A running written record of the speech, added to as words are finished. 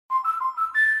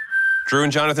Drew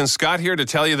and Jonathan Scott here to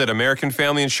tell you that American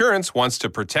Family Insurance wants to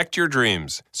protect your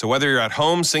dreams. So whether you're at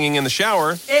home singing in the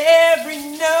shower, every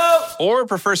note, or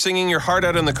prefer singing your heart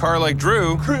out in the car like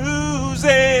Drew,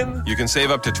 cruising, you can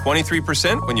save up to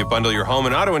 23% when you bundle your home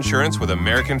and auto insurance with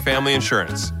American Family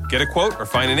Insurance. Get a quote or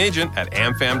find an agent at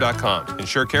amfam.com.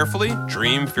 Insure carefully,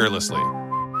 dream fearlessly.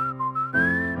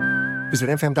 Visit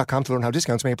amfam.com to learn how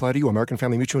discounts may apply to you. American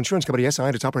Family Mutual Insurance Company, SI,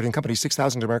 and its operating company,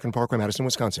 6000 American Parkway, Madison,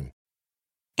 Wisconsin.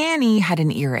 Annie had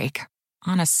an earache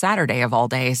on a Saturday of all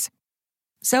days.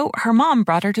 So her mom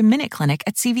brought her to Minute Clinic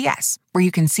at CVS, where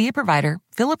you can see a provider,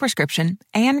 fill a prescription,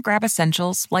 and grab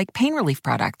essentials like pain relief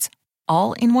products,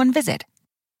 all in one visit.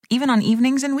 Even on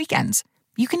evenings and weekends.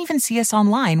 You can even see us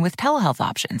online with telehealth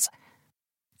options.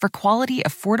 For quality,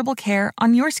 affordable care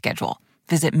on your schedule,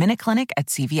 visit Minute Clinic at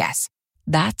CVS.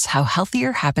 That's how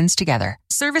healthier happens together.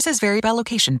 Services vary by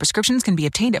location. Prescriptions can be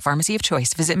obtained at pharmacy of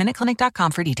choice. Visit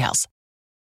MinuteClinic.com for details.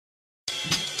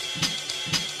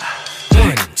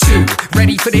 1, 2,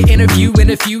 ready for the interview.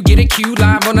 In a few, get a cue.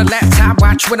 Live on the laptop,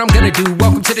 watch what I'm gonna do.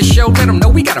 Welcome to the show, let them know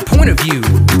we got a point of view.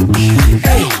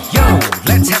 Hey, yo,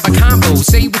 let's have a combo.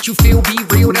 Say what you feel, be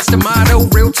real, that's the motto.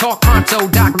 Real talk pronto,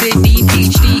 Dr. D,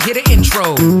 PhD, hit an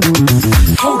intro.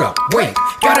 Hold up, wait,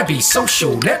 gotta be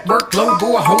social. Network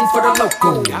global, a home for the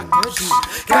local.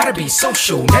 Gotta be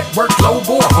social. Network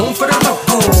global, a home for the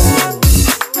local.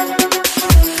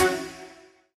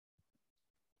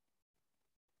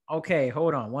 Okay,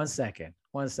 hold on 1 second.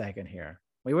 1 second here.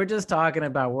 We were just talking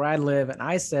about where I live, and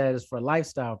I said it's for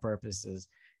lifestyle purposes.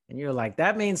 And you're like,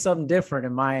 that means something different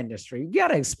in my industry. You got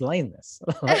to explain this.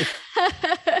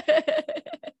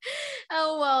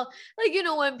 Oh, well,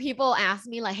 when people ask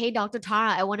me like, hey, Dr.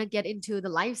 Tara, I want to get into the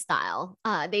lifestyle,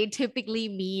 they typically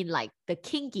mean like the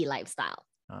kinky lifestyle.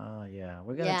 Oh, yeah.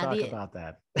 We're going to talk about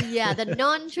that. Yeah. The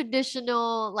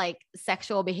non-traditional like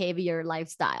sexual behavior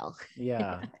lifestyle.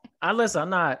 Yeah.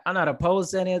 Listen, I'm not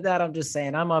opposed to any of that. I'm just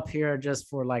saying I'm up here just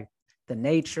for like the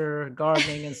nature,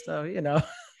 gardening and stuff,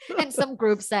 And some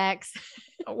group sex.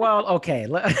 Well, okay.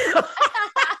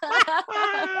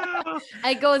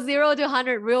 I go 0 to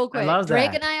 100 real quick. I love that.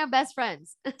 Drake and I are best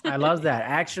friends. I love that.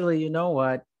 Actually, you know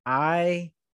what?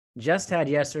 I just had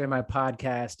yesterday in my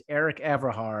podcast, Eric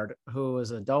Everhard, who is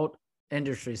an adult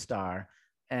industry star.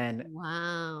 And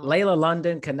wow. Layla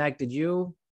London connected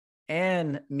you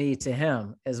and me to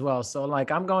him as well. So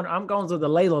like I'm going through the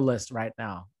Layla list right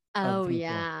now. Oh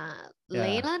yeah.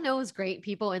 Layla knows great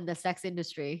people in the sex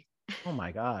industry. Oh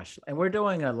my gosh. And we're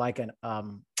doing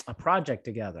a project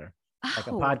together, like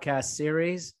a podcast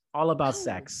series all about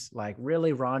sex, like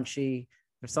really raunchy.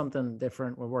 There's something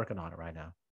different. We're working on it right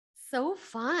now. So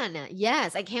fun.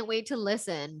 Yes. I can't wait to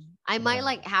listen. I might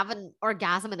like have an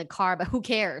orgasm in the car, but who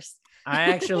cares? I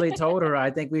actually told her, I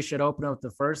think we should open up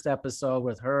the first episode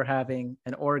with her having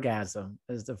an orgasm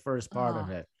as the first part of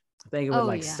it. I think it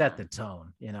would set the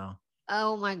tone,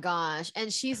 Oh my gosh.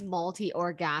 And she's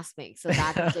multi-orgasmic. So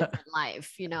that's a different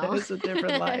life, It's a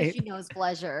different life. She knows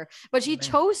pleasure, but she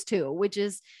chose to, which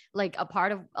is like a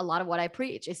part of a lot of what I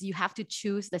preach is you have to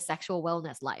choose the sexual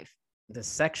wellness life. The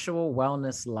sexual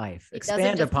wellness life.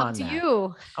 Expand upon that.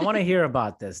 You. I want to hear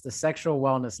about this, the sexual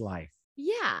wellness life.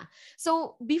 Yeah.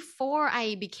 So before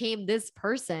I became this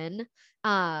person,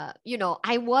 I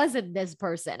wasn't this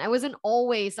person. I wasn't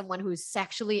always someone who's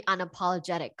sexually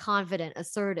unapologetic, confident,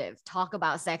 assertive, talk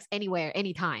about sex anywhere,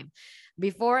 anytime.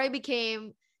 Before I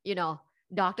became,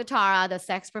 Dr. Tara, the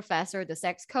sex professor, the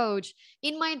sex coach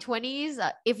in my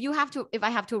 20s, if I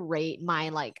have to rate my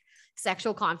like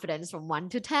sexual confidence from 1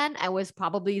 to 10, I was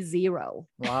probably 0.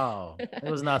 Wow.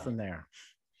 There was nothing there.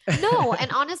 No.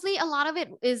 And honestly, a lot of it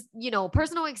is,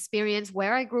 personal experience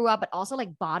where I grew up, but also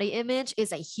like body image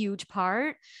is a huge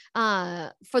part.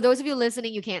 For those of you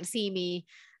listening, you can't see me.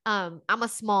 I'm a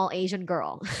small Asian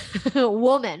girl,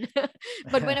 woman.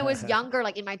 But when I was younger,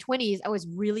 like in my 20s, I was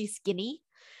really skinny.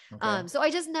 Okay. So I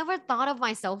just never thought of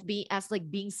myself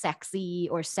being sexy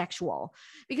or sexual,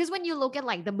 because when you look at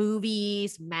like the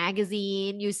movies,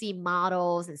 magazine, you see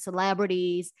models and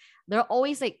celebrities, they're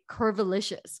always like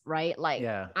curvilicious, right? Like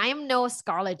I am no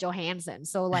Scarlett Johansson.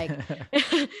 So like,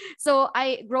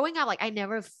 growing up, like I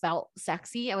never felt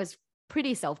sexy. I was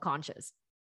pretty self-conscious.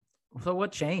 So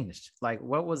what changed? Like,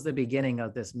 what was the beginning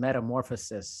of this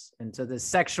metamorphosis into this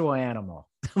sexual animal?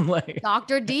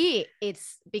 Dr. D,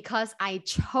 it's because I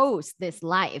chose this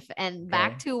life. And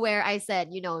back to where I said,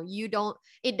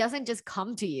 it doesn't just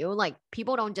come to you. Like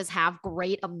people don't just have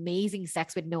great, amazing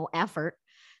sex with no effort.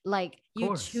 Like you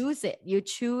course. choose it. You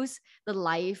choose the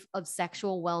life of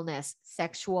sexual wellness,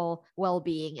 sexual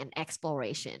well-being, and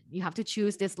exploration. You have to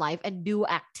choose this life and do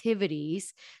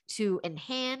activities to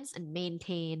enhance and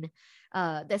maintain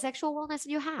the sexual wellness that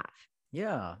you have.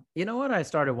 Yeah. You know what? I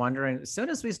started wondering as soon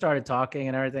as we started talking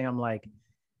and everything, I'm like,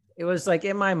 it was like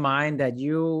in my mind that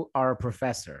you are a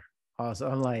professor. Also,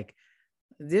 I'm like,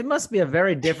 it must be a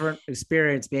very different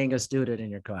experience being a student in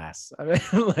your class. I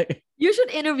mean, like, You should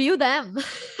interview them.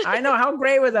 I know how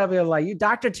great would that be? Like, you,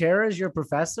 Dr. Tara, is your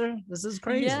professor? This is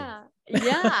crazy. Yeah.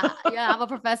 Yeah. I'm a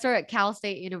professor at Cal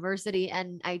State University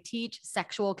and I teach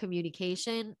sexual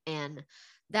communication, and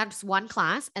that's one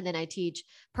class. And then I teach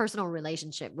personal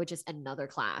relationship, which is another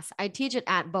class. I teach it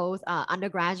at both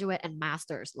undergraduate and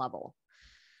master's level.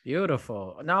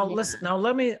 Beautiful. Now, Yeah. listen, now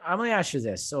let me ask you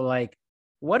this. So, like,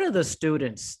 what do the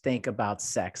students think about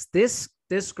sex? This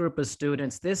group of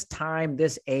students, this time,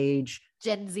 this age,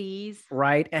 Gen Zs.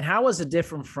 right? And how is it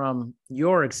different from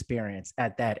your experience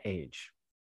at that age?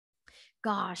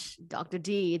 Gosh, Dr.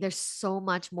 D, there's so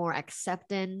much more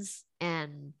acceptance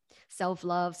and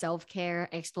self-love, self-care,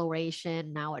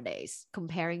 exploration nowadays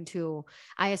comparing to,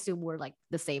 I assume we're like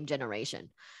the same generation.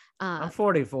 I'm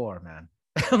 44, man.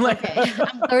 I'm like, Okay,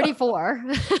 I'm 34.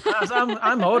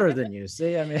 I'm older than you.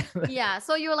 See, I mean, Yeah,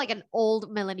 so you're like an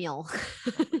old millennial.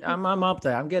 I'm up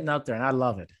there. I'm getting up there, and I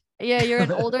love it. Yeah, you're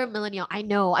an older millennial. I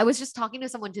know. I was just talking to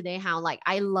someone today how like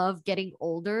I love getting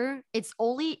older. It's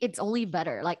only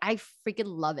better. Like I freaking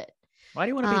love it. Why do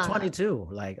you want to be 22?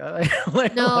 Like, No,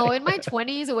 like- in my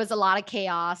 20s, it was a lot of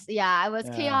chaos. Yeah, it was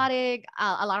Yeah. chaotic,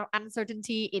 a lot of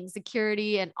uncertainty,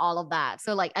 insecurity, and all of that.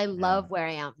 So, like, I love where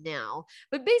I am now.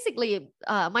 But basically,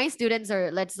 my students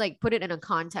are, let's like put it in a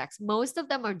context. Most of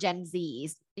them are Gen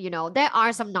Zs. You know, there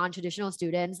are some non-traditional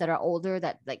students that are older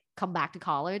that like come back to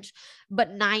college,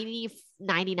 but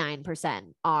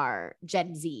 99% are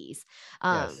Gen Zs.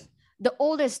 Yes. The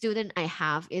oldest student I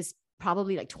have is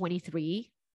probably like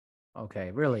 23.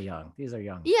 Okay, really young. These are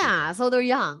young. Yeah, so they're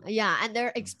young. Yeah, and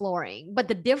they're exploring. But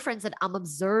the difference that I'm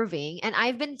observing, and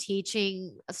I've been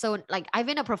teaching, so like I've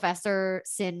been a professor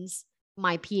since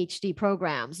my PhD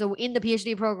program. So in the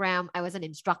PhD program, I was an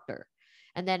instructor.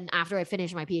 And then after I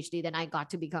finished my PhD, then I got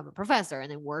to become a professor and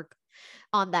then work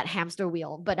on that hamster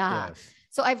wheel. But Yes.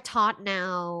 so I've taught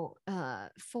now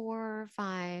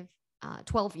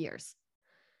 12 years.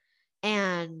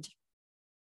 And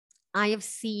I have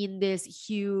seen this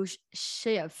huge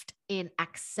shift in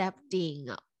accepting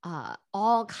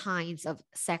all kinds of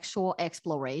sexual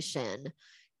exploration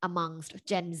amongst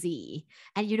Gen Z.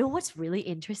 And you know what's really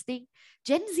interesting?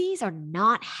 Gen Zs are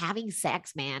not having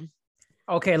sex, man.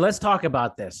 Okay, let's talk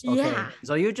about this. Okay. Yeah.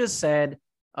 So you just said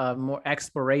more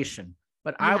exploration,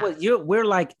 but Yeah. we're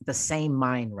like the same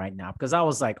mind right now because I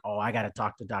was like, oh, I got to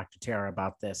talk to Dr. Tara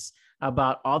about this,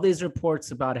 about all these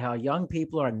reports about how young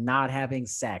people are not having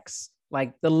sex,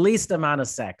 like the least amount of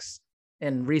sex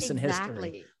in recent history.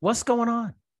 Exactly. What's going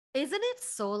on? Isn't it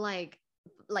so like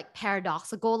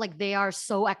paradoxical? Like they are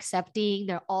so accepting.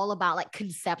 They're all about like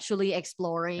conceptually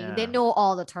exploring. Yeah. They know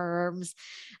all the terms.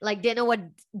 Like they know what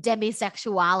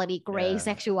demisexuality, gray Yeah.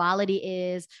 sexuality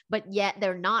is, but yet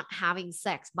they're not having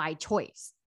sex by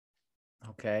choice.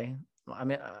 Okay. I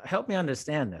mean, help me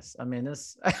understand this. I mean,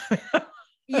 this.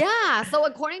 Yeah. So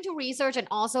according to research and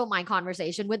also my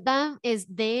conversation with them is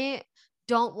they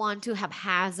don't want to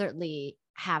haphazardly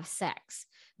have sex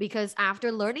because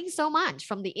after learning so much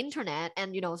from the internet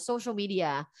and, you know, social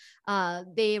media,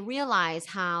 they realize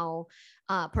how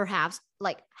perhaps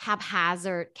like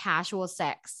haphazard casual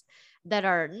sex that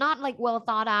are not like well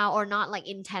thought out or not like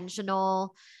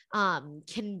intentional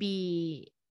can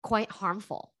be quite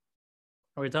harmful.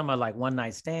 Are we talking about like one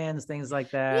night stands, things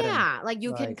like that? and- Yeah, like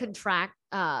you can like- contract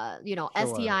you know, Sure.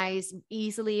 STIs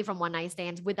easily from one night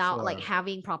stands without like Sure.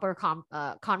 having proper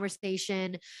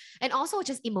conversation, and also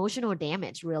just emotional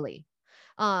damage really.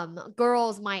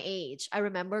 Girls my age, I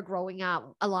remember growing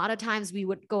up, a lot of times we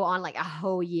would go on like a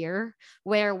whole year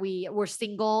where we were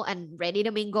single and ready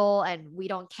to mingle and we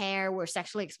don't care, we're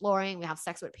sexually exploring, we have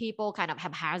sex with people kind of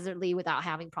haphazardly without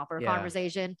having proper Yeah.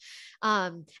 conversation.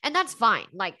 And that's fine.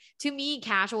 Like to me,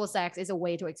 casual sex is a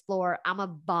way to explore. I'm a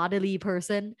bodily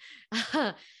person.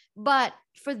 But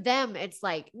for them, it's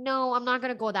like, no, I'm not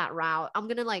going to go that route. I'm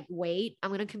going to like wait. I'm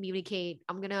going to communicate.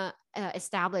 I'm going to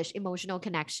establish emotional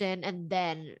connection and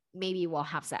then maybe we'll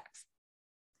have sex.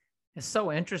 It's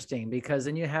so interesting because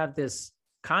then you have this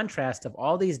contrast of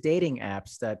all these dating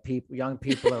apps that young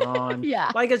people are on.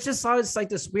 Yeah. Like it's like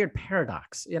this weird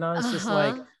paradox, you know, it's just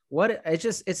like, Uh-huh.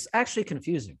 it's actually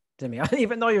confusing to me.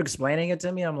 Even though you're explaining it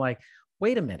to me, I'm like,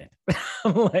 wait a minute.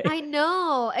 Like, I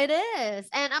know it is.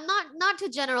 And I'm not to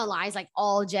generalize like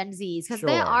all Gen Zs, because there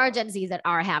Sure. are Gen Zs that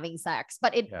are having sex,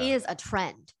 but it Yeah. is a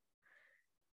trend.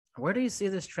 where do you see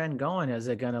this trend going? Is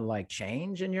it going to like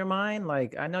change in your mind?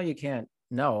 Like, I know you can't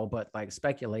know, but like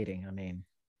speculating, I mean,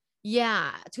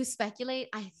 Yeah, to speculate,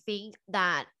 I think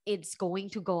that it's going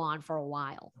to go on for a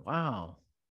while. wow.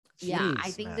 Yeah, I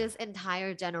Jeez, think man. this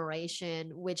entire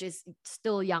generation, which is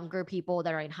still younger people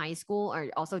that are in high school, are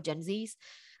also Gen Zs.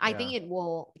 I think Yeah. it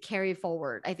will carry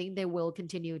forward. I think they will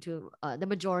continue to, the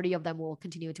majority of them will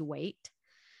continue to wait,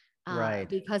 Right.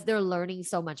 because they're learning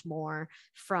so much more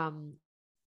from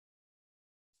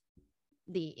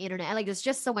the internet. Like there's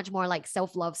just so much more like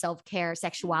self-love, self-care,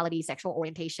 sexuality, sexual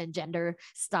orientation, gender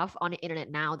stuff on the internet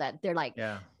now, that they're like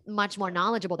Yeah. much more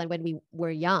knowledgeable than when we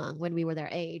were young, when we were their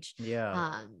age.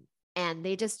 Yeah. And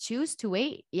they just choose to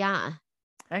wait. Yeah.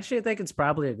 Actually, I think it's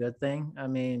probably a good thing. I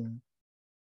mean,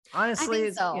 honestly, think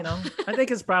it's, so. I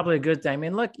think it's probably a good thing. I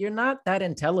mean, look, you're not that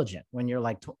intelligent when you're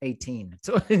like 18.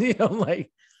 So,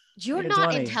 like, You're you're not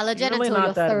 20. intelligent really until not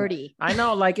you're that 30. I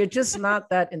know, like, you're just not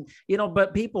that,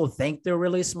 but people think they're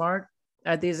really smart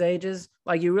at these ages.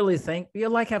 Like, you really think you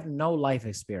like have no life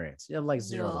experience. You have like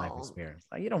zero life No. experience.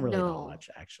 Like, you don't really know No. much,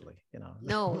 actually.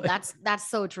 No, that's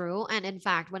so true. And in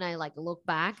fact, when I like look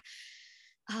back,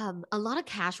 a lot of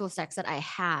casual sex that I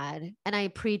had, and I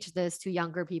preach this to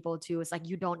younger people too, it's like,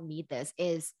 you don't need this,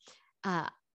 is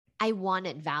I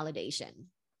wanted validation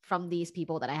from these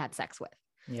people that I had sex with.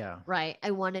 yeah, Right.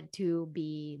 I wanted to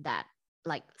be that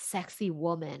like sexy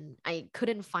woman. I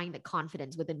couldn't find the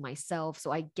confidence within myself.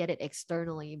 So I get it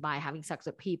externally by having sex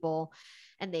with people.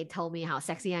 And they tell me how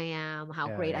sexy I am, how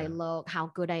Yeah, great I yeah. look, how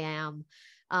good I am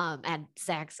at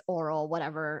sex, oral,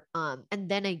 whatever. And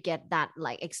then I get that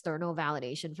like external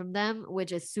validation from them,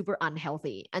 which is super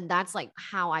unhealthy. And that's like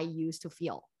how I used to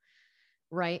feel.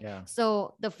 Right. Yeah.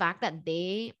 So the fact that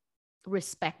they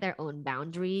respect their own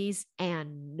boundaries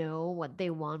and know what they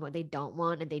want, what they don't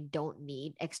want, and they don't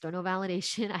need external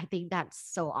validation, I think that's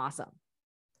so awesome.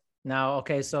 Now,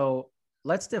 okay, so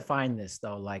let's define this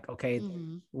though. Like, okay,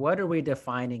 Mhm. what are we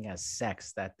defining as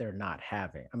sex that they're not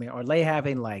having? I mean, are they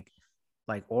having like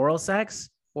oral sex,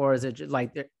 or is it just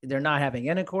like they're not having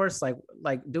intercourse? Like,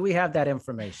 do we have that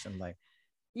information? Like,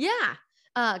 Yeah.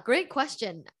 Great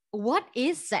question. What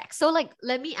is sex? So like,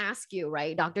 let me ask you,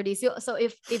 right, Dr. D. So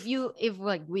if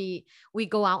like we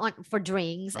go out for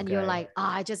drinks and you're Okay. like, oh,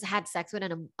 I just had sex with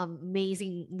an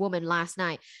amazing woman last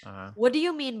night. uh, What do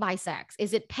you mean by sex?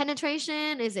 Is it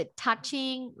penetration? Is it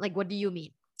touching? Like, what do you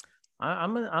mean?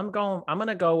 I'm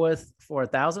gonna go with for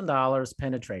 $1,000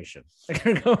 penetration.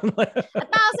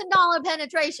 $1,000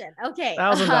 penetration. Okay.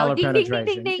 $1,000 Ding, ding, ding, ding,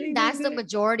 penetration. ding. Ding, That's ding, the ding.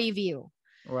 majority view.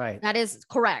 Right. That is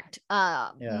correct.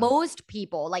 Yeah. Most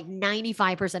people, like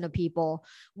 95% of people,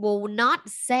 will not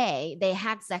say they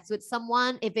had sex with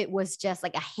someone if it was just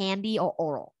like a handy or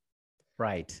oral.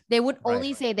 Right. They would Right.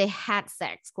 only say they had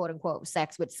sex, quote unquote,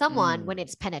 sex with someone when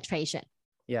it's penetration.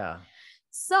 Yeah.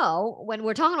 So when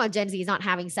we're talking about Gen Z's not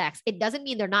having sex, it doesn't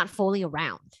mean they're not fooling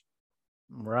around.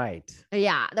 Right.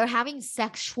 Yeah, they're having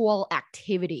sexual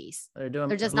activities. They're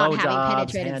just not having blowjobs,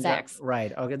 penetrative hand sex.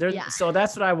 Right. Okay. Yeah. So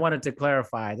that's what I wanted to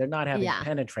clarify. They're not having Yeah.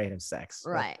 penetrative sex.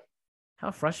 But Right.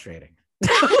 how frustrating. Is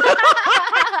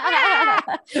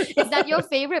that your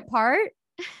favorite part?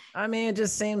 I mean, it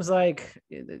just seems like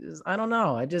I don't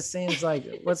know. It just seems like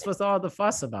what's with all the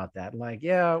fuss about that? Like,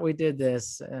 yeah, we did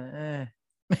this. Like,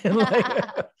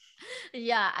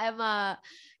 Yeah,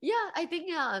 I think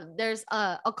there's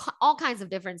all kinds of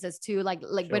differences too. Like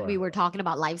when we Sure. were talking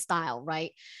about lifestyle,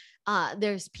 right?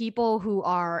 There's people who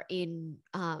are in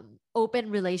open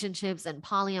relationships and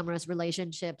polyamorous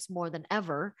relationships more than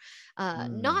ever.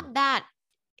 Not that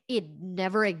it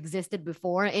never existed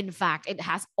before. In fact, it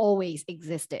has always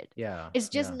existed. yeah. It's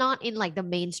just yeah. not in like the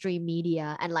mainstream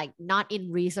media and like not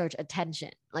in research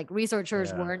attention. Like researchers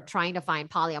Yeah. weren't trying to find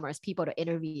polyamorous people to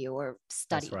interview or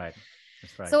study. That's right.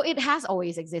 That's right. So it has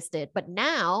always existed, but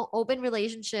now open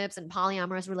relationships and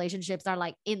polyamorous relationships are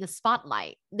like in the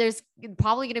spotlight. There's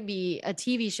probably going to be a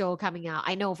TV show coming out.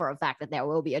 I know for a fact that there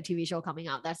will be a TV show coming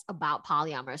out that's about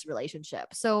polyamorous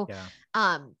relationships. So,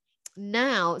 yeah.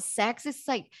 now sex is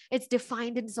like, it's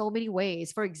defined in so many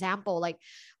ways. For example, like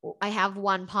I have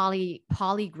one poly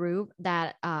group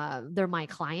that they're my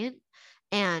client,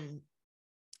 and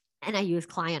I use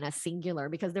client as singular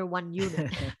because they're one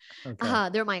unit. Okay.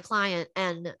 They're my client,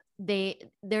 and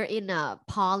they're in a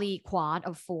poly quad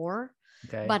of 4.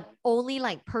 Okay. But only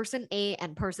like person A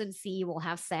and person C will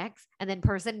have sex, and then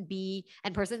person B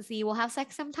and person C will have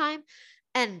sex sometime,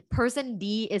 and person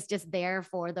D is just there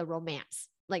for the romance,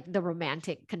 like the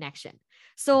romantic connection.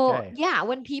 So Okay. yeah,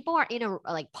 when people are in a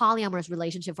like polyamorous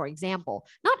relationship, for example,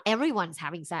 not everyone's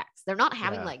having sex. They're not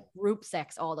having Yeah. like group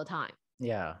sex all the time.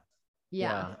 Yeah.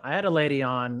 Yeah. Yeah. I had a lady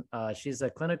on, she's a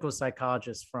clinical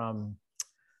psychologist from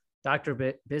Dr.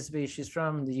 Bisbee. She's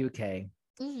from the UK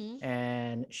Mm-hmm.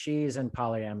 and she's in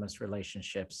polyamorous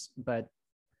relationships, but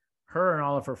her and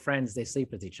all of her friends, they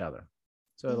sleep with each other.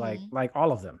 So Mm-hmm. like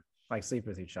all of them like sleep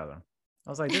with each other. I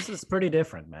was like, this is pretty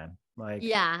different, man. Like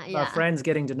Yeah. about Yeah. friends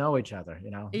getting to know each other,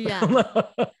 you know? Yeah.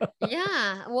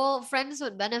 Yeah. Well, friends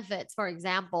with benefits, for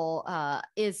example,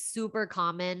 is super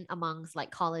common amongst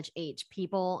like college age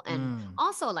people and Mm.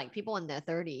 also like people in their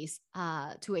 30s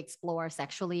to explore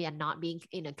sexually and not being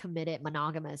in a committed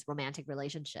monogamous romantic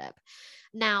relationship.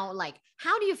 Now, like,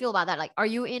 how do you feel about that? Like, are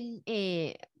you in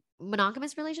a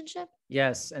monogamous relationship?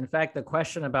 Yes. In fact, the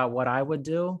question about what I would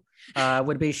do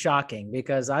would be shocking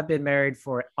because I've been married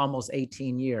for almost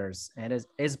 18 years and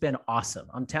it's been awesome.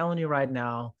 I'm telling you right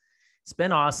now, it's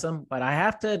been awesome, but I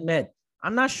have to admit,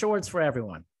 I'm not sure it's for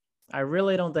everyone. I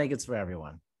really don't think it's for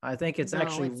everyone. I think it's No,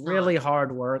 actually it's really not.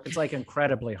 hard work. It's like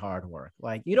incredibly hard work.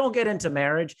 Like you don't get into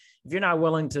marriage if you're not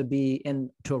willing to be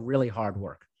into really hard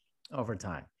work over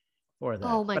time for that.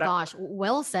 Oh my But gosh.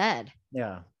 Well said.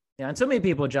 yeah. Yeah. And so many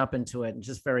people jump into it and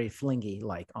just very flingy,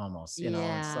 like almost, you know,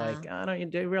 it's Yeah. like, I don't you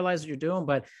do realize what you're doing,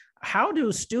 but how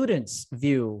do students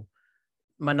view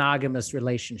monogamous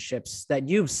relationships that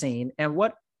you've seen? And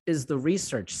what is the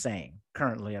research saying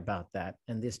currently about that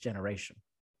in this generation?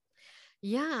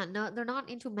 Yeah. No, they're not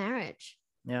into marriage.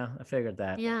 Yeah, I figured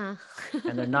that. Yeah.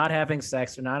 And they're not having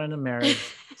sex, they're not in a marriage.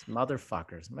 It's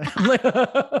motherfuckers, man.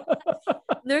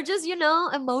 They're just, you know,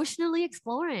 emotionally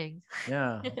exploring.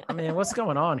 Yeah. I mean, what's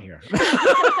going on here?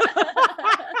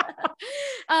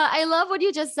 I love what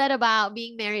you just said about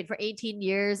being married for 18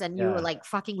 years and you were Yeah. like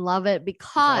fucking love it It's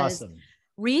because awesome.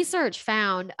 research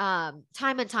found time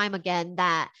and time again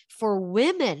that for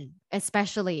women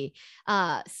especially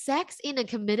sex in a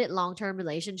committed long-term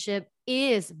relationship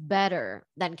is better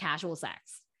than casual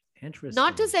sex. Interesting.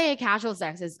 Not to say casual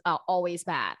sex is always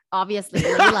bad. Obviously,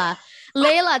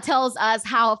 Layla tells us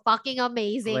how fucking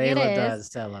amazing it Layla is. does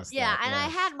tell us Yeah, that. and I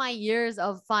Yes. had my years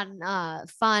of fun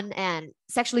and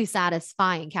sexually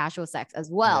satisfying casual sex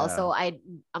as well. Yeah. So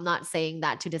I'm not saying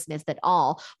that to dismiss that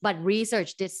all, but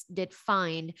research did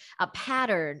find a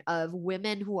pattern of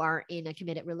women who are in a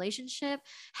committed relationship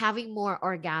having more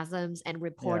orgasms and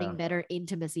reporting Yeah. better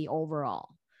intimacy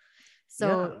overall.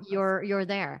 So you're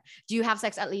there. Do you have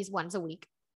sex at least once a week?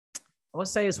 I would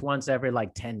say it's once every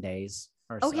like 10 days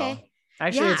or so. Okay.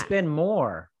 Actually, it's Yeah. been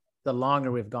more the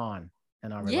longer we've gone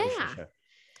in our Yeah. relationship.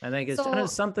 I think it's So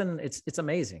something, it's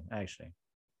amazing, actually.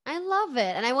 I love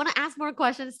it. And I want to ask more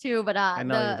questions too, but I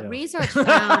know you the do. research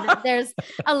found there's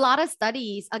a lot of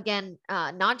studies, again,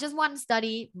 not just one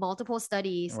study, multiple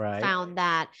studies Right. found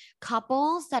that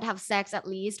couples that have sex at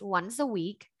least once a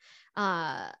week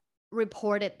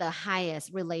reported the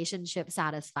highest relationship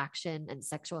satisfaction and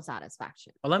sexual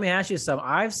satisfaction. Well, let me ask you something.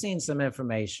 I've seen some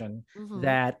information Mhm.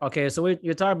 that, okay, so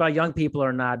you're talking about young people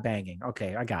are not banging.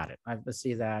 Okay, I got it. I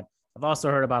see that. I've also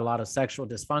heard about a lot of sexual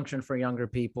dysfunction for younger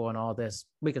people and all this.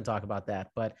 We can talk about that.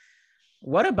 But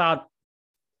what about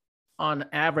on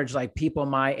average, like people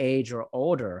my age or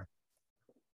older?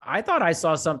 I thought I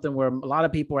saw something where a lot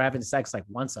of people are having sex like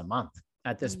once a month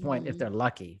at this point, if Mhm. they're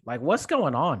lucky. Like, what's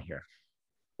going on here?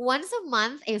 Once a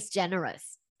month is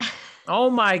generous.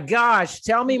 Oh my gosh.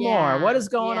 Tell me more. What Yeah, is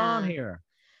going on yeah. here?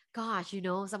 Gosh, you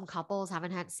know, some couples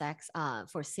haven't had sex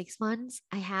for 6 months.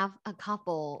 I have a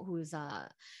couple who's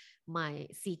my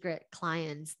secret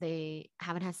clients. They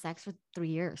haven't had sex for 3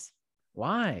 years.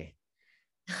 Why?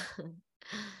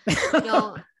 You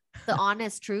know, the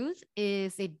honest truth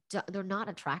is they're not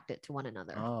attracted to one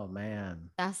another. Oh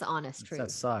man. That's the honest That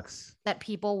truth sucks. that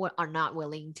people are not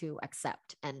willing to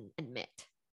accept and admit.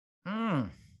 Mm.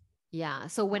 Yeah.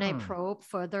 So when I probe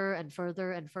further and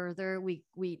further and further, we,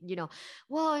 you know,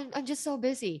 well, I'm just so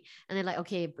busy. And they're like,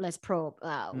 okay, let's probe.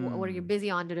 What are you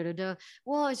busy on? Da, da, da, da.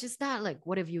 Well, it's just that, like,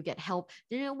 what if you get help?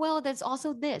 You know, well, that's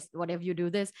also this. What if you do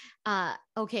this?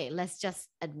 Okay, let's just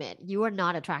admit you are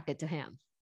not attracted to him.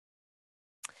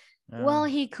 Well,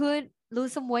 he could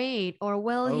lose some weight, or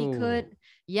well, he could,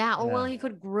 or well, he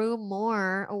could grow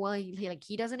more, or well,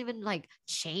 he doesn't even like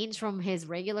change from his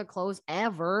regular clothes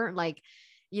ever. Like,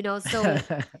 you know, so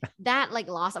that like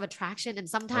loss of attraction, and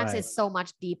sometimes Right. it's so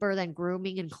much deeper than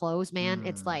grooming and clothes, man.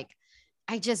 It's like,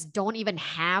 I just don't even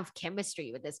have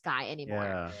chemistry with this guy anymore.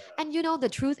 Yeah. And you know, the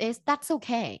truth is that's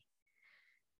okay.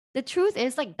 the truth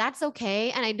is like that's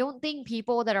okay, and I don't think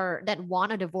people that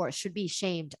want a divorce should be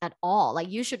shamed at all. Like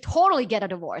you should totally get a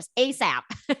divorce ASAP.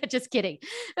 Just kidding.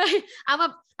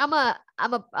 I'm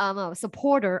a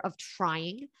supporter of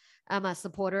trying. I'm a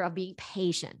supporter of being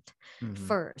patient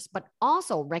first, but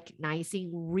also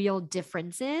recognizing real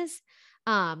differences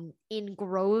in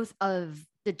growth of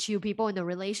the two people in the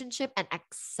relationship, and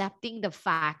accepting the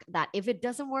fact that if it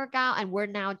doesn't work out and we're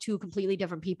now two completely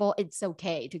different people, it's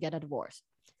okay to get a divorce.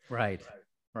 Right.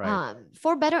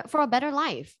 For a better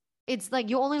life. It's like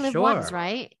you only live Sure. once,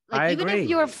 right? Like I even agree. if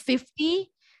you're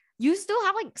 50, you still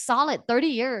have like solid 30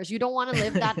 years. You don't want to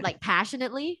live that like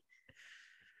passionately.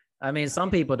 I mean, some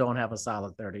people don't have a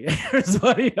solid 30 years,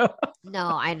 but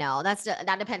No, I know.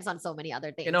 That depends on so many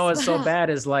other things. What's so bad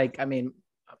is like, I mean,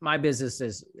 my business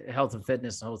is health and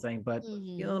fitness, the whole thing, but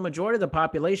the majority of the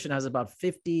population has about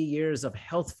 50 years of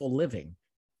healthful living.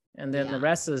 And then the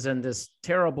rest is in this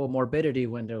terrible morbidity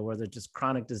window where there's just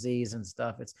chronic disease and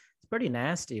stuff. It's pretty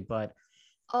nasty, but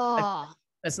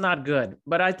it's not good.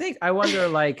 But I wonder,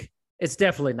 like, it's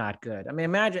definitely not good. I mean,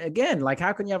 imagine again, like,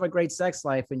 how can you have a great sex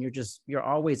life and you're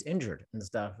always injured and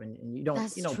stuff, and you don't,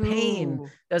 That's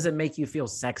pain doesn't make you feel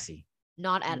sexy.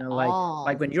 Not at all.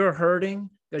 Like when you're hurting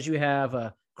because you have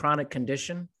a chronic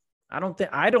condition,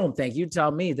 I don't think you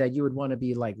tell me that you would want to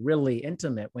be like really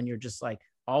intimate when you're just like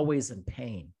always in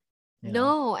pain.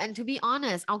 No, and to be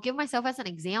honest, I'll give myself as an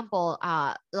example.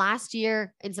 Last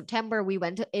year in September, we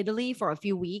went to Italy for a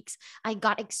few weeks. I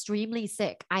got extremely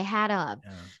sick. I had a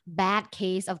bad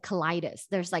case of colitis.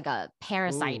 There's like a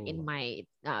parasite in my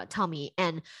tummy,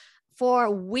 and for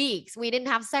weeks we didn't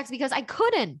have sex because I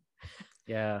couldn't.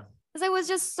 Yeah. Because I was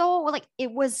just so like,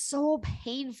 it was so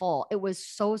painful. It was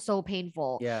so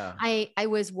painful. Yeah. I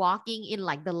was walking in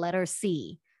like the letter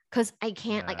C because I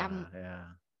can't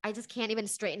I just can't even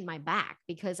straighten my back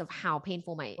because of how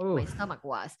painful my stomach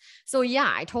was. So yeah,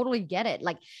 I totally get it.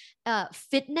 Like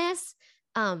fitness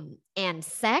and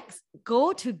sex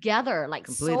go together like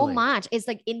completely. So much. It's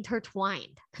like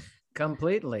intertwined.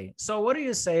 Completely. So what do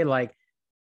you say? Like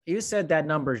you said that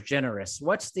number is generous.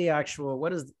 What's the actual,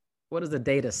 what is the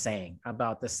data saying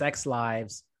about the sex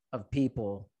lives of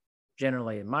people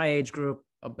generally in my age group,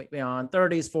 beyond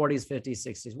 30s, 40s, 50s,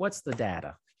 60s? What's the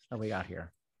data that we got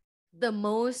here? The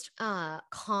most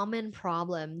common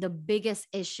problem, the biggest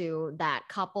issue that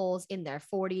couples in their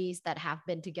 40s that have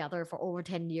been together for over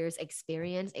 10 years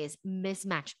experience is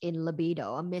mismatch in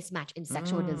libido, a mismatch in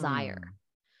sexual desire.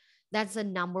 That's the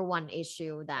number one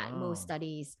issue that most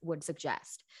studies would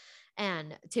suggest.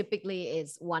 And typically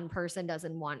is one person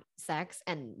doesn't want sex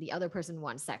and the other person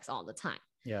wants sex all the time.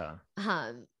 Yeah.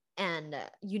 And,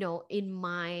 in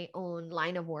my own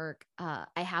line of work, I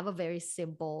have a very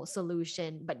simple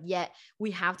solution, but yet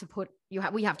we have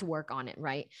to work on it.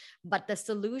 Right. But the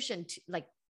solution to like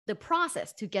the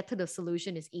process to get to the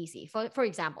solution is easy. For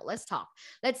example, let's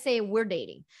say we're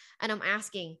dating and I'm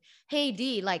asking, hey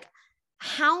D, like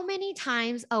how many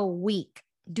times a week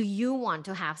do you want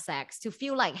to have sex to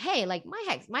feel like, hey, like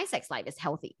my sex life is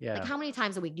healthy? Yeah. Like how many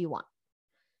times a week do you want?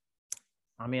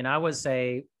 I mean, I would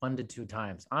say 1 to 2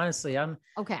 times. Honestly,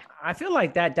 I feel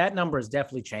like that number has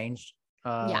definitely changed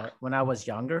when I was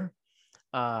younger.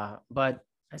 But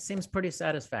it seems pretty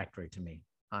satisfactory to me,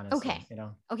 honestly. Okay.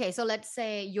 Okay. So let's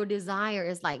say your desire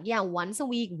is like, once a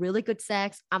week, really good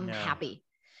sex. I'm happy.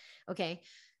 Okay.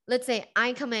 Let's say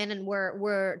I come in and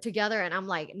we're together and I'm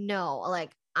like, no,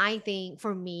 like I think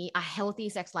for me, a healthy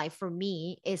sex life for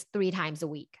me is 3 times a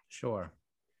week. Sure.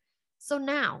 So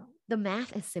now the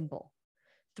math is simple.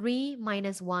 3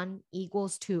 minus 1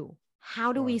 equals 2.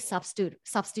 How do we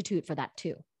substitute for that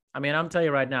 2? I mean, I'm telling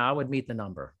you right now, I would meet the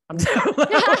number.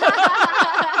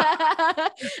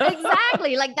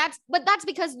 Exactly. Like that's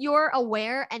because you're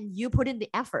aware and you put in the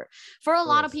effort. For a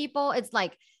lot of people, it's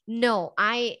like, no,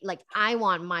 I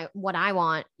want what I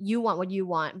want. You want what you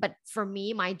want. But for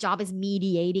me, my job is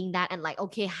mediating that and like,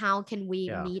 okay, how can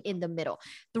we meet in the middle?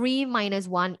 3 minus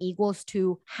 1 equals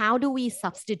 2. How do we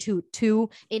substitute 2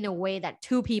 in a way that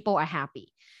 2 people are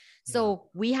happy? So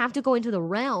we have to go into the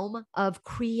realm of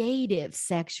creative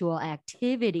sexual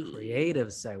activity.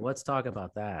 Creative sex. Let's talk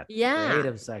about that. Yeah.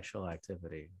 Creative sexual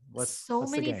activity. What's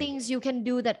many things you can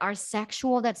do that are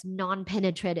sexual, that's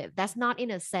non-penetrative. That's not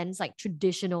in a sense like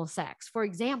traditional sex. For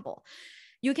example,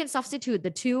 you can substitute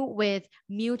the 2 with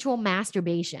mutual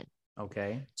masturbation.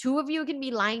 Okay. 2 of you can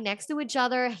be lying next to each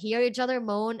other, hear each other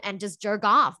moan, and just jerk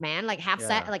off, man. Like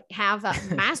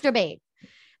masturbate.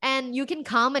 And you can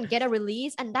come and get a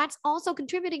release. And that's also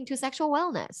contributing to sexual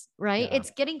wellness, right? Yeah.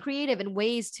 It's getting creative in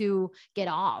ways to get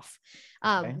off.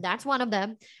 That's one of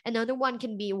them. Another one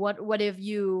can be what if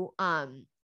you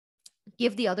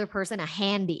give the other person a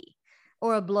handy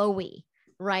or a blowy,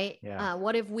 right? Yeah.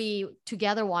 What if we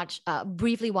together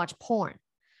briefly watch porn?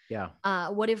 Yeah.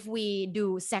 What if we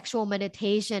do sexual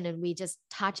meditation and we just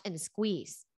touch and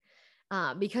squeeze?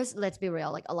 Because let's be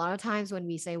real, like a lot of times when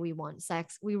we say we want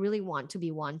sex, we really want to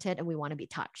be wanted and we want to be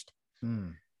touched.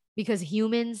 Because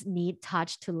humans need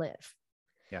touch to live.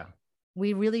 Yeah.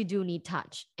 We really do need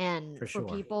touch. And For for sure.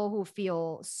 people who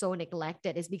feel so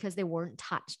neglected, it's because they weren't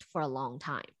touched for a long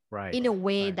time. Right. In a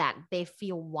way Right. that they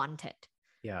feel wanted.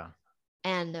 Yeah.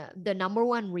 And the number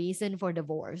one reason for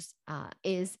divorce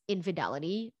is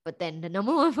infidelity. But then the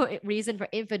number one reason for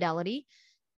infidelity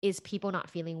is people not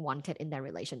feeling wanted in their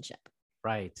relationship.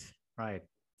 Right. Right.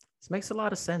 This makes a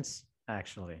lot of sense,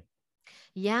 actually.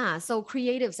 Yeah. So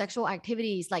creative sexual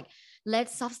activities, like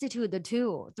let's substitute the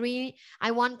two. 3,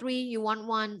 I want 3, you want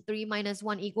 1, 3 minus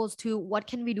 1 equals 2. What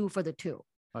can we do for the 2?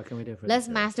 What can we do for Let's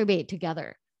the two? masturbate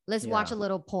together. Let's watch Yeah. a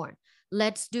little porn.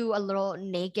 Let's do a little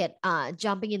naked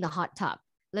jumping in the hot tub.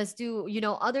 Let's do,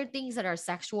 other things that are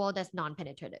sexual that's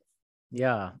non-penetrative.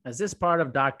 Yeah. Is this part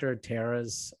of Dr.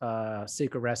 Tara's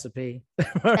secret recipe?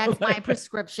 That's my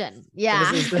prescription.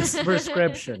 Yeah. This is this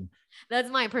prescription. That's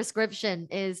my prescription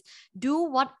is do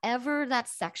whatever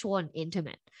that's sexual and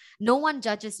intimate. No one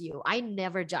judges you. I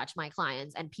never judge my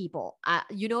clients and people.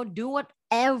 Do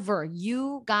whatever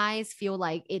you guys feel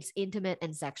like it's intimate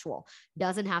and sexual.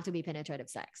 Doesn't have to be penetrative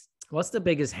sex. What's the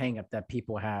biggest hang up that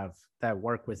people have that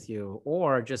work with you,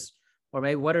 or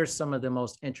maybe what are some of the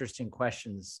most interesting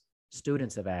questions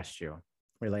students have asked you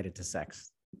related to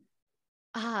sex?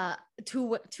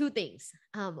 Two things.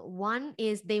 One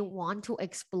is they want to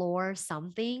explore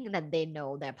something that they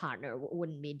know their partner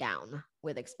wouldn't be down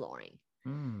with exploring.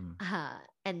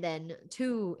 And then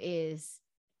 2 is,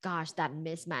 gosh, that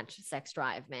mismatched sex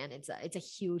drive, man. It's a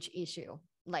huge issue.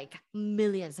 Like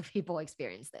millions of people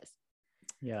experience this.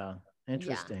 Yeah.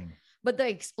 Interesting. Yeah. But the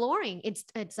exploring, it's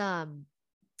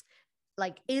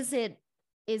like, is it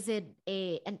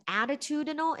an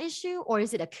attitudinal issue or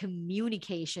is it a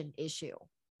communication issue?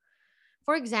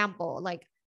 For example, like,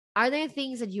 are there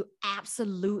things that you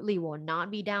absolutely will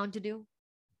not be down to do?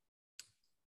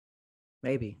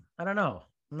 Maybe. I don't know.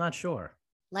 I'm not sure.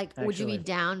 Like, would you be Actually.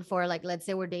 down for, like, let's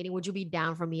say we're dating, would you be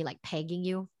down for me like pegging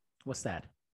you? What's that?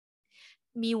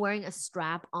 Me wearing a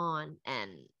strap on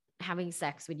and having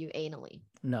sex with you anally?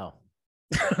 No.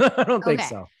 I don't think Okay.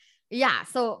 so. Yeah.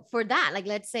 So for that, like,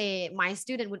 let's say my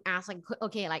student would ask, like,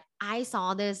 okay, like I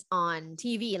saw this on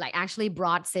TV, like actually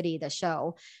Broad City, the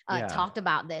show, Yeah. talked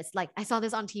about this. Like I saw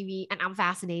this on TV and I'm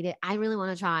fascinated. I really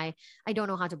want to try. I don't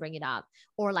know how to bring it up.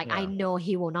 Or like, I Yeah. know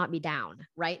he will not be down.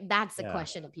 Right. That's the Yeah.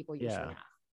 question that people usually Yeah.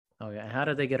 Oh yeah. How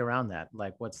do they get around that?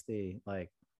 Like,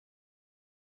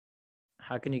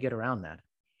 how can you get around that?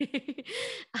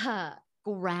 have.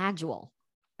 Gradual.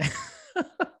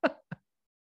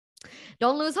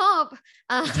 Don't lose hope.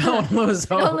 Don't lose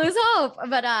hope. Don't lose hope.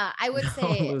 But I would Don't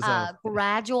say lose hope.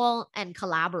 gradual and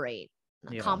collaborate.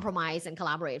 Yeah. Compromise and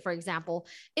collaborate. For example,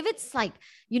 if it's like,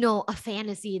 a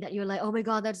fantasy that you're like, oh my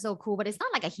God, that's so cool, but it's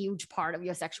not like a huge part of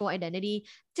your sexual identity,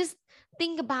 just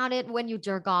think about it when you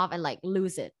jerk off and like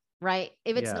lose it. Right.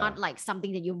 If it's Yeah. not like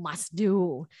something that you must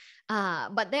do.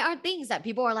 But there are things that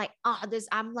people are like,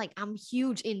 I'm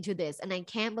huge into this and I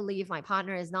can't believe my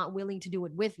partner is not willing to do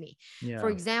it with me. Yeah. For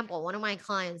example, one of my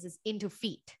clients is into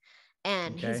feet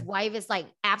and his Okay. wife is like,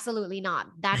 absolutely not.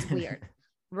 That's weird.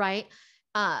 Right.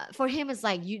 For him, it's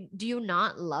like, do you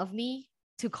not love me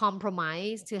to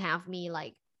compromise, to have me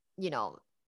like,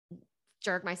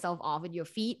 jerk myself off with your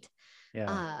feet?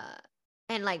 Yeah.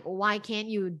 And like, why can't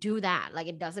you do that? Like,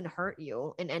 it doesn't hurt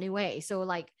you in any way. So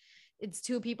like, it's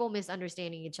two people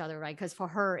misunderstanding each other, right? Because for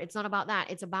her, it's not about that.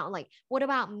 It's about like, what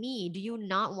about me? Do you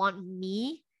not want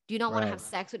me? Do you not want to Right. have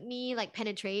sex with me? Like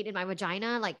penetrate in my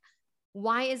vagina? Like,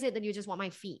 why is it that you just want my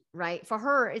feet, right? For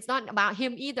her, it's not about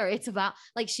him either. It's about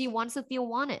like, she wants to feel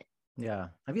wanted. Yeah.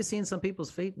 Have you seen some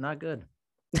people's feet? Not good.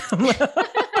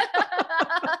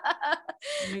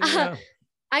 Yeah.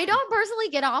 I don't personally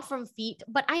get off from feet,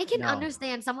 but I can No.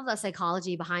 understand some of the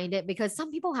psychology behind it because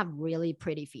some people have really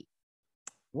pretty feet.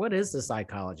 What is the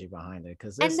psychology behind it?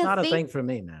 Because And it's the not a thing- thing for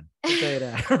me, man. I'll tell you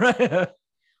that. Right?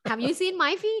 Have you seen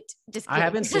my feet? Just I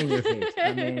haven't kidding. seen your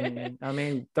feet. I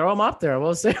mean, throw them up there.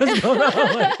 We'll see what's going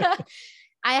on. Like,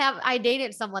 I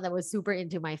dated someone that was super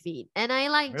into my feet and I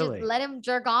like Really? just let him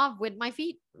jerk off with my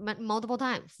feet multiple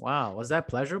times. wow. Was that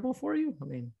pleasurable for you? I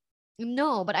mean,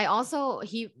 No, but I also,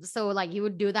 he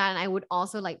would do that. And I would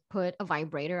also like put a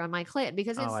vibrator on my clit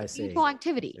because Oh, I it's see. mutual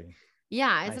activity. see.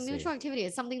 Yeah. It's I a mutual see. activity.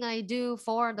 It's something that I do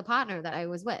for the partner that I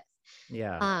was with.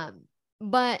 Yeah.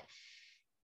 But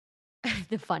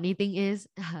The funny thing is,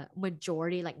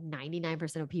 majority, like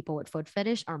 99% of people with foot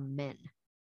fetish are men.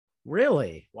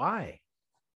 Really? Why?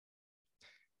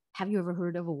 Have you ever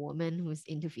heard of a woman who's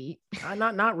into feet?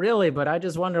 Not really, but I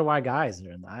just wonder why guys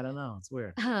are in that. I don't know. It's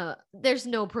weird. There's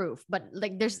no proof, but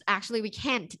like there's actually, we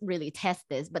can't really test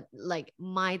this, but like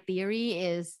my theory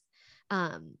is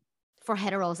for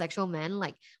heterosexual men,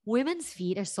 like women's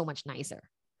feet are so much nicer.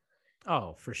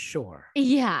 Oh, for sure.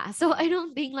 Yeah. So I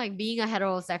don't think like being a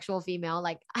heterosexual female,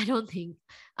 like I don't think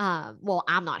well,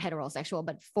 I'm not heterosexual,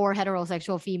 but for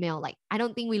heterosexual female, like I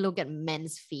don't think we look at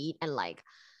men's feet and like,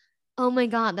 oh my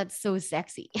God, that's so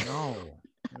sexy.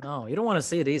 No, you don't want to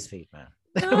see these feet, man.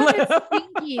 No, it's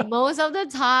stinky. Most of the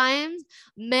times,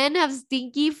 men have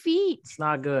stinky feet. It's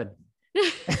not good.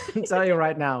 I'll tell you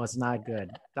right now, it's not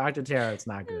good. Dr. Tara, it's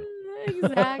not good.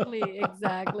 Exactly.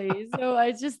 So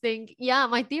I just think, yeah,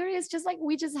 my theory is just like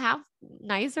we just have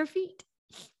nicer feet.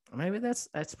 Maybe that's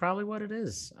probably what it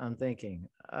is. I'm thinking.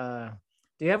 Do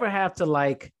you ever have to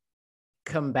like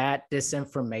combat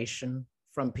disinformation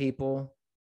from people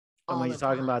when you're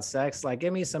talking about sex? Like,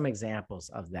 give me some examples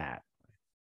of that.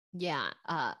 Yeah.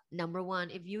 Number one,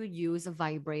 if you use a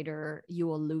vibrator, you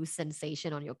will lose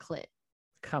sensation on your clit.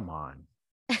 Come on.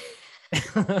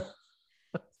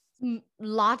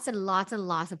 Lots and lots and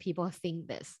lots of people think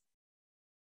this.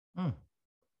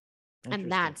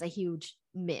 And that's a huge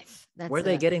myth. Where are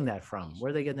they getting that from? Where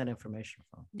are they getting that information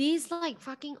from? These like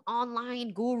fucking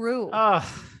online guru.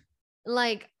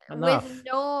 Like enough. With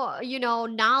no,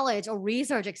 knowledge or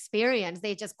research experience,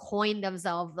 they just coined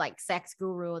themselves like sex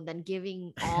guru and then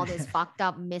giving all this fucked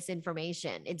up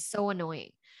misinformation. It's so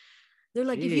annoying. They're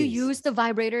like, if you use the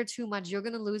vibrator too much, you're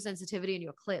going to lose sensitivity in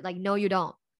your clit. Like, no, you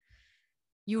don't.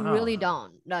 You really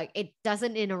don't. Like, it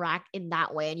doesn't interact in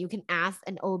that way. And you can ask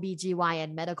an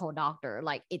OBGYN medical doctor,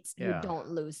 like you don't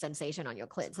lose sensation on your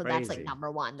clit. So that's like number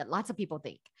one that lots of people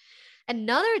think.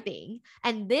 Another thing,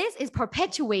 and this is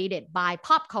perpetuated by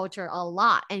pop culture a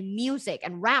lot and music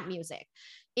and rap music,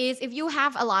 is if you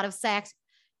have a lot of sex,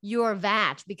 your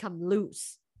vag become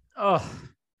loose.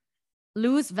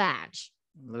 Loose vag.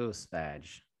 Loose vag.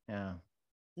 Yeah.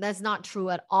 That's not true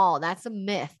at all. That's a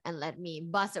myth. And let me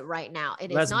bust it right now.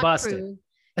 Let's not bust true.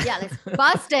 Yeah, let's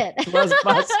bust it. Let's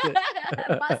bust it.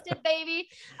 Bust it, baby.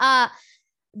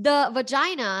 The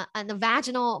vagina and the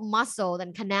vaginal muscle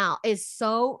and canal is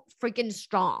so freaking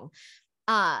strong.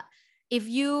 If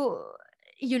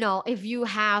you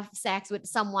have sex with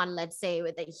someone, let's say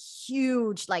with a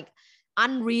huge, like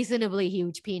unreasonably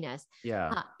huge penis,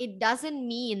 it doesn't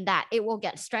mean that it will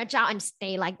get stretched out and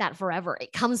stay like that forever.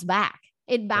 It comes back.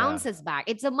 It bounces back.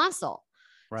 It's a muscle.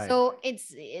 Right. So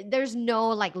there's no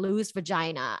like loose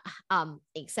vagina,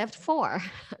 except for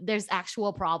there's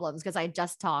actual problems. Because I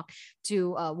just talked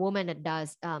to a woman that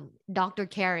does, Dr.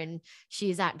 Karen.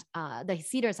 She's at the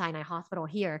Cedars-Sinai Hospital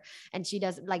here, and she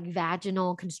does like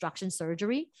vaginal construction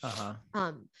surgery,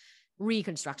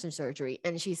 reconstruction surgery.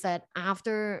 And she said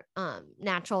after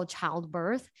natural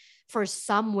childbirth, for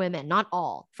some women, not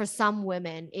all, for some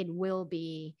women, it will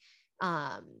be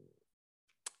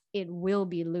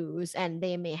loose, and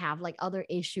they may have like other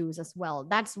issues as well.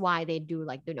 That's why they do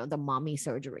like, the mommy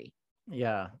surgery.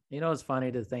 Yeah. It's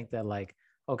funny to think that like,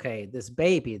 okay, this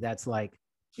baby that's like,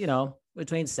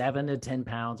 between 7 to 10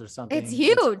 pounds or something. It's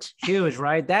huge. It's huge,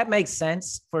 right? That makes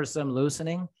sense for some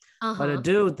loosening. But a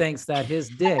dude thinks that his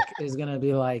dick is going to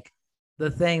be like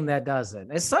the thing that does it.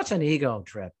 It's such an ego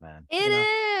trip, man. It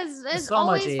is. It's so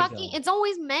always it's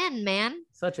always men, man.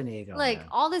 Such an ego. Like man.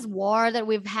 All this war that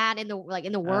we've had in the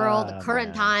world, the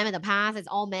current time, in the past, it's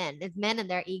all men. It's men and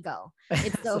their ego.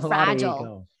 It's so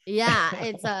fragile. Yeah,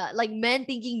 it's like men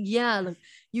thinking, like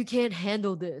you can't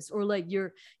handle this, or like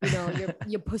your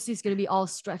pussy's gonna be all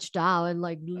stretched out and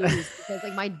like loose because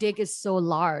like my dick is so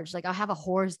large. Like I have a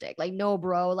horse dick. Like no,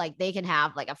 bro. Like they can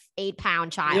have like a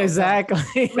 8-pound child.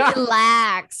 Exactly. So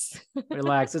relax.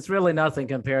 Relax. It's really nothing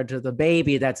compared to the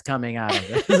baby that's coming out of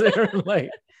it. Like,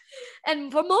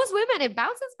 and for most women, it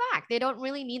bounces back. They don't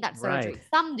really need that surgery. Right.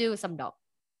 Some do, some don't.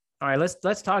 All right, let's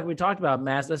talk. We talked about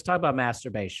let's talk about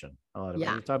masturbation a little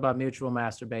bit. We talked about mutual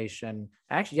masturbation.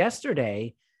 Actually,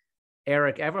 yesterday,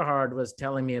 Eric Everhard was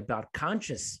telling me about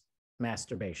conscious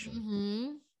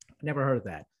masturbation. Never heard of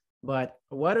that. But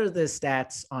what are the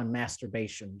stats on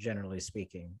masturbation, generally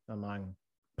speaking, among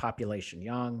population,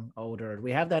 young, older? Do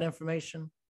we have that information?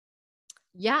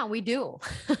 Yeah, we do.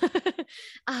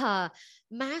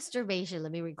 Masturbation,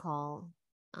 let me recall.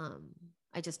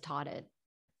 I just taught it.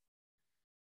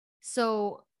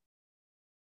 So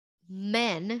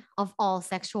men of all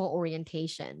sexual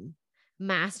orientation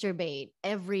masturbate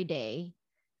every day.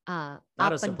 Not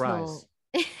a surprise.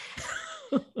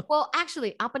 Well,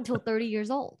 actually, up until 30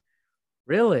 years old.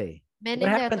 Really? Men What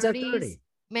in their happens at 30s, 30?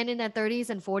 men in their 30s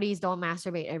and 40s don't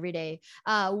masturbate every day.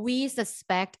 We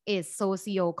suspect is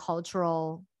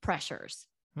socio-cultural pressures.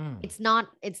 Hmm. It's not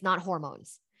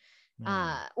hormones.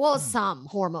 Yeah. Well, some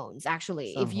hormones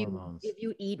actually. Some hormones. If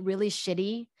you eat really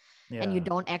shitty and you Yeah.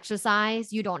 don't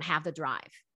exercise, you don't have the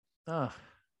drive. Oh,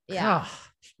 Yeah.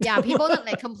 gosh. Yeah, people that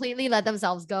like completely let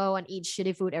themselves go and eat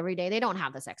shitty food every day, they don't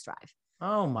have the sex drive.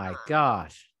 Oh my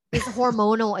gosh. It's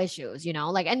hormonal issues, you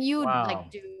know, like, and you Wow.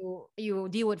 you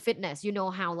deal with fitness, you know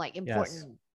how like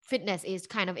important fitness is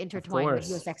kind of intertwined with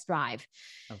your course. sex drive.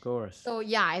 Of course. So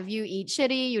yeah, if you eat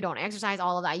shitty, you don't exercise,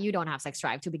 all of that, you don't have sex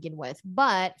drive to begin with.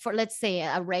 But for, let's say,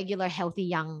 a regular healthy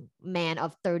young man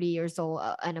of 30 years old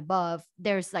and above,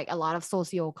 there's like a lot of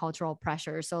socio-cultural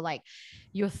pressure. So like,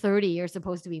 you're 30, you're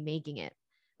supposed to be making it.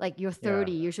 Like, you're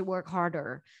 30, you should work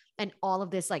harder. And all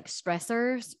of this like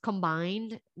stressors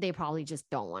combined, they probably just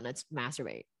don't want to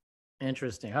masturbate.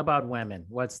 Interesting. How about women?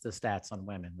 What's the stats on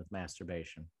women with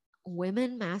masturbation?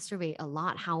 Women masturbate a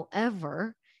lot.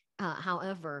 However,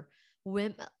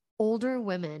 women, older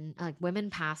women, like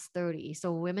women past 30,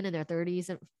 so women in their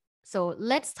 30s. So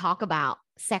let's talk about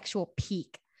sexual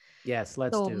peak. Yes,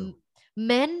 let's do.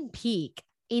 Men peak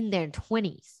in their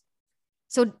 20s.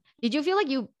 So did you feel like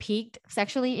you peaked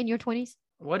sexually in your 20s?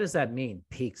 What does that mean?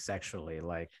 Peak sexually?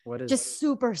 Like, what is just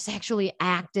super sexually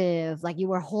active? Like, you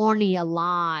were horny a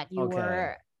lot.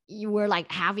 You were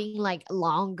like having like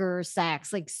longer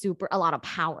sex, like super, a lot of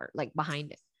power like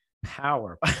behind it.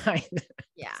 Power behind it?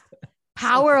 Yeah.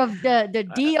 Power of the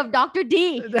D of Dr.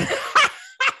 D.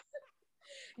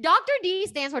 Dr. D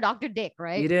stands for Dr. Dick,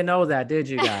 right? You didn't know that, did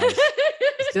you guys?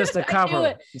 It's just a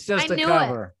cover. It's just a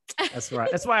cover. That's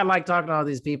right. That's why I like talking to all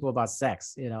these people about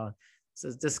sex, you know.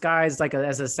 It's disguised like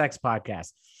as a sex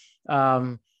podcast.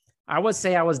 I would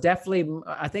say I was definitely,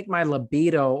 I think my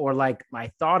libido, or like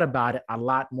my thought about it a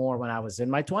lot more when I was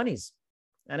in my 20s.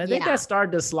 And I think that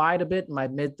started to slide a bit in my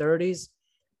mid 30s.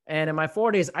 And in my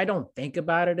 40s, I don't think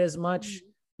about it as much,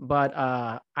 but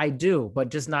I do, but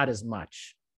just not as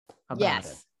much about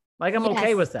it. Like, I'm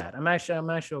okay with that. I'm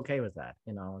actually okay with that,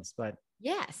 you know. But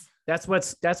that's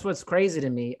what's crazy to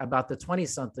me about the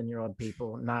 20-something-year-old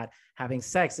people not having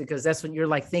sex, because that's when you're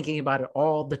like thinking about it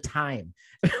all the time.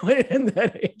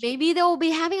 Maybe they'll be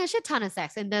having a shit ton of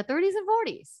sex in their 30s and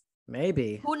 40s.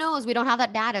 Maybe. Who knows? We don't have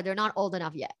that data. They're not old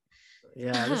enough yet.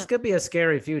 Yeah, this could be a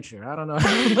scary future. I don't know.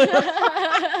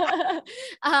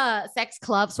 Sex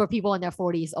clubs for people in their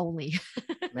 40s only.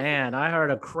 Man, I heard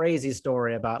a crazy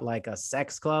story about like a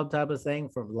sex club type of thing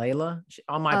from Layla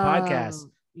on my podcast.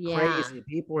 Crazy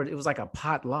people it was like a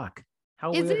potluck.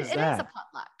 How weird is that? It is a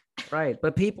potluck. Right.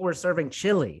 But people were serving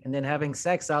chili and then having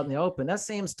sex out in the open. That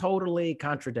seems totally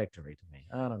contradictory to me.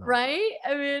 I don't know. Right?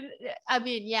 I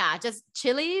mean, yeah, just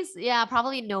chilies. Yeah,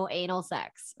 probably no anal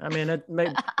sex. I mean,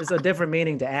 it's a different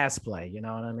meaning to ass play. You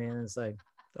know what I mean? It's like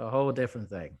a whole different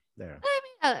thing there.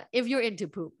 I mean, if you're into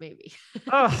poop, maybe.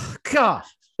 Oh, God.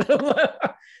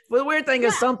 But the weird thing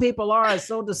is some people are. It's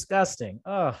so disgusting.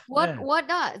 Oh, what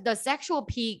the sexual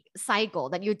peak cycle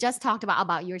that you just talked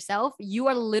about yourself, you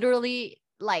are literally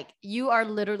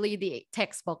the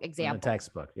textbook example. The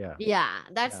textbook, yeah. Yeah,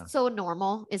 that's so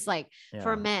normal. It's like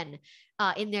for men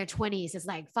in their 20s, it's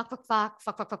like fuck,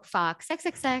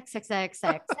 sex,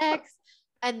 sex.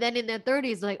 And then in their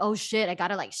 30s, like, oh shit, I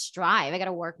gotta like strive. I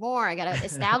gotta work more. I gotta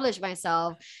establish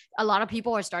myself. A lot of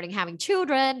people are starting having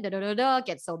children,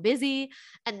 get so busy.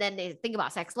 And then they think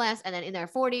about sex less. And then in their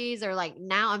 40s, they're like,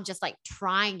 now I'm just like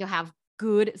trying to have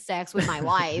good sex with my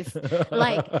wife.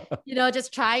 Like, you know,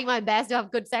 just trying my best to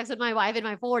have good sex with my wife in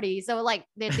my 40s. So like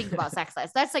they think about sex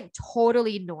less. That's like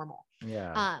totally normal.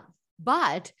 Yeah.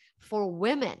 But for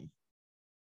women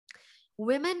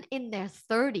in their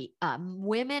 30s,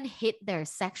 women hit their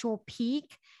sexual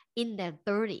peak in their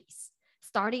 30s,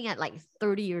 starting at like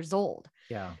 30 years old.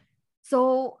 Yeah.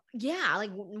 So yeah, like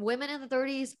women in the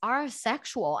 30s are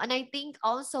sexual. And I think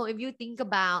also if you think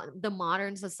about the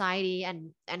modern society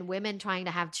and women trying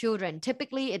to have children,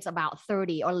 typically it's about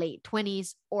 30 or late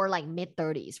 20s or like mid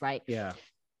 30s, right? Yeah.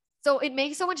 So it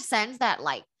makes so much sense that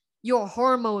like your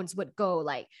hormones would go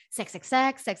like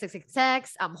sex,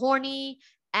 I'm horny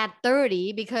at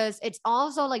 30, because it's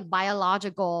also like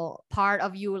biological part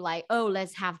of you, like, oh,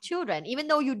 let's have children. Even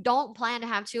though you don't plan to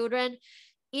have children,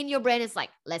 in your brain it's like,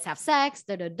 let's have sex,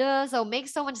 So it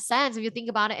makes so much sense if you think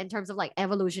about it in terms of like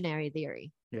evolutionary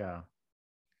theory. Yeah.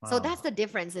 Wow. So that's the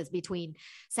differences between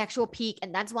sexual peak.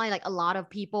 And that's why like a lot of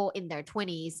people in their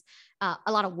 20s,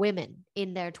 a lot of women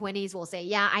in their 20s will say,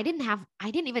 yeah, I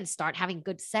didn't even start having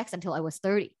good sex until I was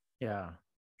 30. Yeah.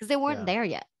 Because they weren't there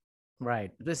yet.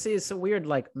 Right. But see, it's a weird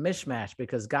like mishmash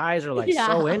because guys are like Yeah.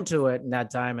 so into it in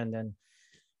that time, and then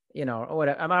or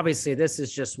whatever. Obviously this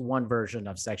is just one version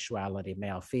of sexuality,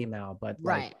 male, female, but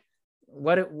like Right.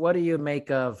 what do you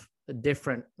make of the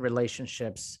different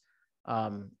relationships,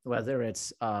 whether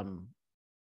it's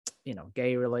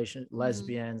gay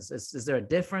lesbians? Is there a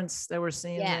difference that we're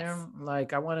seeing there? Yes.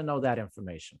 Like I want to know that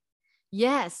information.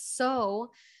 Yes.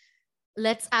 So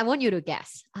I want you to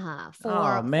guess.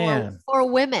 Oh, man. For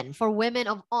women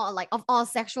of all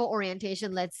sexual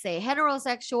orientation, let's say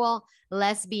heterosexual,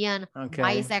 lesbian, Okay.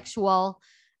 bisexual,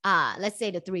 let's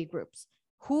say the three groups.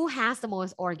 Who has the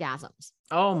most orgasms?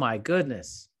 Oh my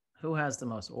goodness. Who has the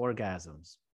most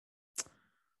orgasms?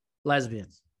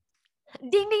 Lesbians.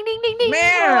 Ding ding ding ding ding.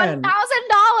 Man.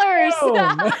 $1,000.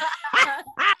 Boom.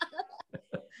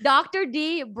 Dr.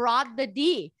 D brought the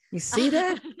D. You see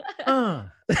that?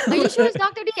 Are you sure it's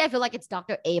Dr. D? I feel like it's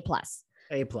Dr. A plus.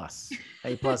 A plus.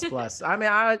 A plus plus. I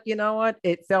mean, you know what?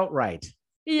 It felt right.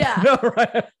 Yeah.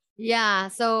 Right. Yeah.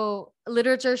 So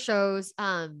literature shows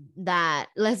that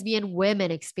lesbian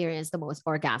women experience the most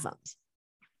orgasms.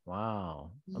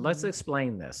 Wow. Well, let's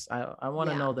explain this. I want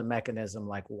to Yeah. know the mechanism.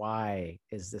 Like, why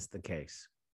is this the case?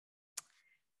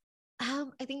 I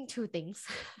think two things.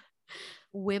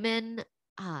 Women,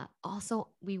 also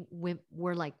we're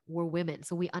women,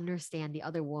 so we understand the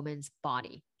other woman's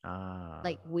body.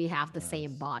 Like we have the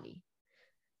same yes. body,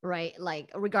 right? Like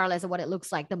regardless of what it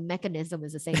looks like, the mechanism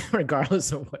is the same.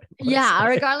 Regardless of what. Yeah,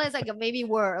 regardless, like maybe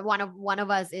one of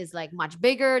us is like much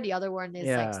bigger, the other one is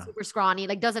Yeah. like super scrawny,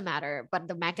 like doesn't matter, but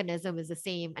the mechanism is the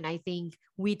same. And I think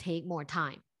we take more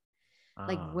time.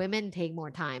 Like women take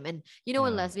more time. And in Yeah.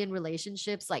 lesbian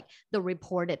relationships, like the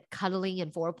reported cuddling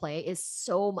and foreplay is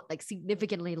so like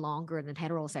significantly longer than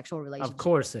heterosexual relationships. Of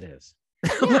course it is.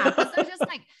 Yeah, because they're just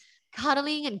like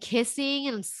cuddling and kissing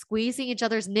and squeezing each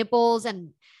other's nipples,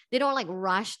 and they don't like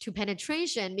rush to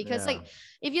penetration because Yeah. like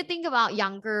if you think about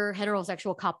younger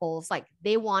heterosexual couples, like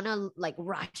they want to like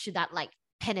rush to that like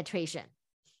penetration,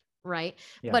 right?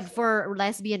 Yes. But for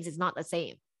lesbians, it's not the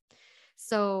same.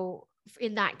 So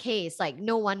in that case, like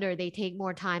no wonder they take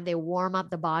more time, they warm up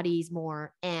the bodies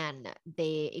more, and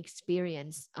they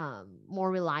experience more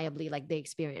reliably, like they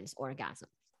experience orgasm.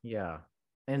 Yeah.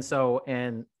 And so,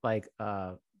 and like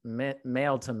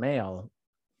male to male,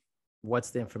 what's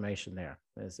the information there?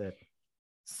 Is it?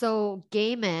 So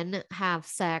gay men have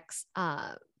sex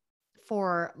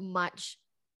for much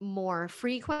more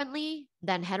frequently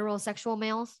than heterosexual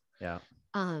males. Yeah.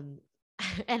 And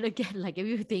again, like if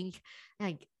you think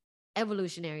like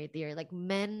evolutionary theory, like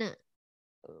men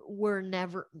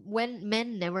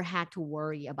never had to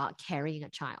worry about carrying a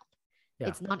child. Yeah.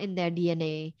 It's not in their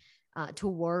DNA to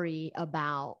worry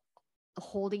about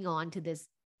holding on to this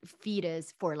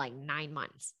fetus for like 9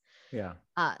 months. Yeah.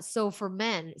 So for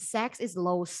men, sex is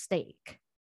low stake,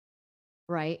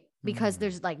 right? Because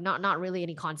there's like not really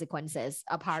any consequences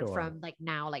apart Sure. from like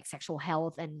now like sexual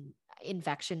health and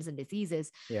infections and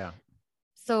diseases. Yeah.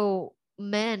 So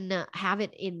men have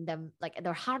it in them, like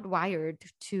they're hardwired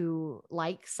to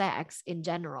like sex in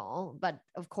general. But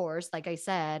of course, like I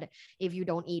said, if you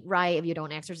don't eat right, if you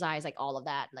don't exercise, like all of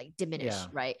that like diminish, Yeah.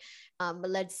 right? But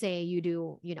let's say you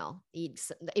do, eat.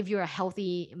 If you're a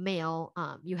healthy male,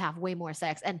 you have way more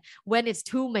sex. And when it's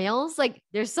two males, like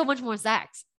there's so much more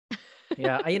sex.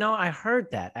 Yeah. I heard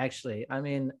that actually. I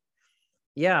mean,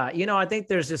 yeah, I think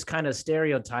there's this kind of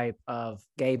stereotype of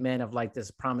gay men of like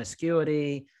this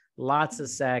promiscuity, lots of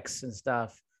sex and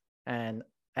stuff. And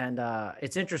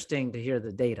it's interesting to hear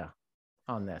the data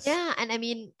on this. Yeah. And I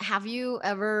mean, have you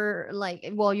ever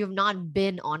you've not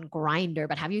been on Grindr,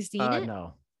 but have you seen it?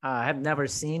 No, I have never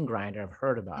seen Grindr. I've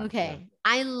heard about it. Okay.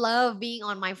 I love being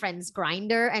on my friend's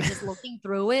Grindr and just looking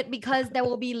through it, because there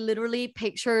will be literally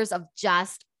pictures of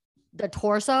just the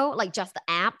torso, like just the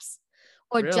abs,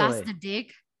 or just Really? the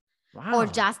dick, Wow. or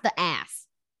just the ass.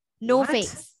 No What?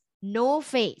 face. No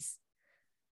face.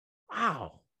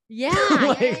 Wow. Yeah,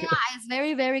 Like- yeah. It's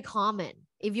very, very common.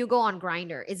 If you go on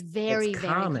Grindr, it's very,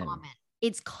 very common. common.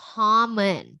 It's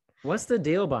common. What's the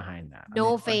deal behind that? I No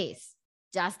mean, like, face,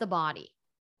 just the body.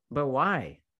 but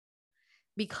why?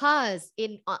 Because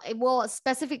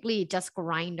specifically just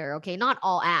Grindr, okay, not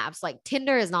all apps. Like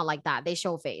Tinder is not like that, they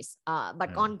show face.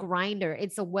 But Yeah. on Grindr,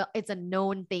 it's a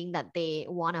known thing that they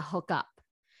want to hook up.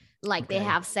 Like they Okay.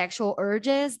 have sexual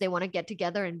urges, they want to get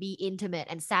together and be intimate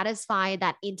and satisfy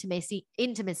that intimacy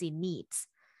needs.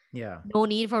 Yeah. No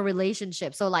need for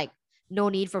relationship, so like no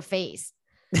need for face.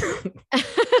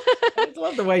 I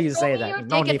love the way you Show say me your that.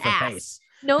 No dick need and for ass. face.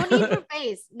 No need for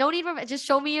face. No need for, just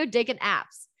show me your dick and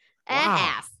abs and Wow.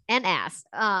 ass and ass.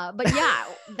 But yeah,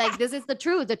 like this is the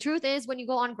truth. The truth is when you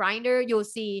go on Grindr, you'll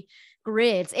see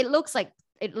grids. It looks like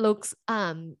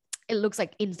Instagram,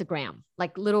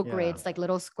 like little grids, like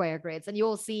little square grids, and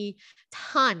you'll see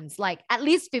tons, like at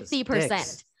least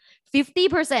 50%.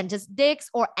 50% just dicks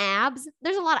or abs.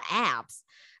 There's a lot of abs.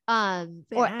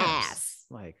 Or ass.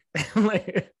 Like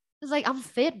it's like, I'm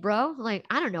fit, bro. Like,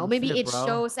 I don't know. Maybe it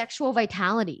shows sexual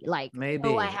vitality. Like, maybe,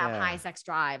 oh, I have high sex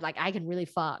drive. Like, I can really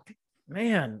fuck.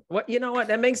 Man, what, you know what?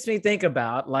 That makes me think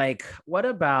about, like, what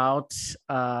about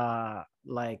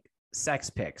like sex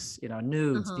pics, you know,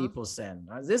 nudes people send.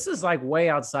 This is like way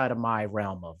outside of my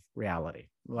realm of reality.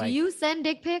 Like, do you send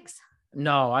dick pics?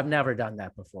 No, I've never done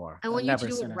that before. I want you to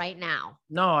do it right now.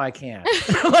 No, I can't.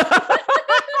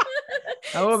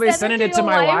 I will be sending it to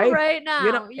my wife right now.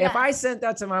 You know, if I sent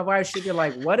that to my wife, she'd be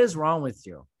like, "What is wrong with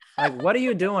you? Like, what are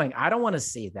you doing? I don't want to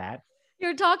see that."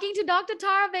 You're talking to Dr.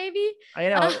 Tara, baby.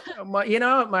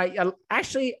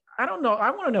 Actually, I don't know.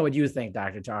 I want to know what you think,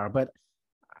 Dr. Tara, but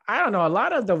I don't know. A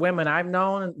lot of the women I've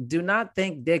known do not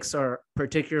think dicks are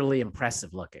particularly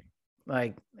impressive looking.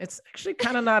 Like, it's actually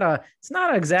kind of it's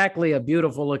not exactly a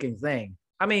beautiful looking thing.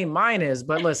 I mean, mine is,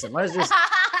 but listen,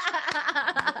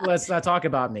 let's not talk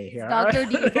about me here. Dr.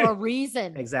 D for a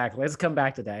reason. Exactly. Let's come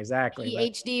back to that. Exactly.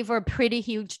 PhD for a pretty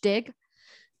huge dick.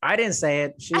 I didn't say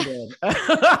it. She did.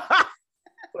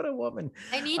 What a woman.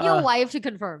 I need your wife to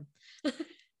confirm.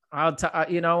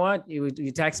 You know what?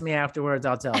 You text me afterwards.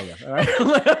 I'll tell you. All right.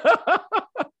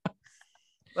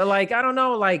 But like, I don't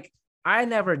know. Like, I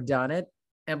never done it.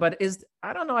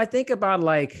 I don't know. I think about,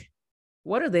 like,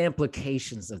 what are the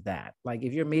implications of that? Like,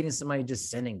 if you're meeting somebody just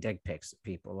sending dick pics to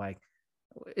people, like,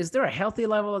 is there a healthy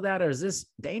level of that, or is this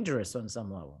dangerous on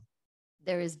some level?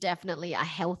 There is definitely a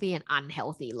healthy and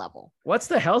unhealthy level. What's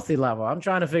the healthy level? I'm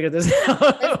trying to figure this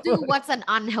out. Let's do what's an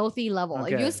unhealthy level.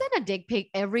 Okay. If you send a dick pic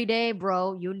every day,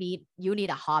 bro, you need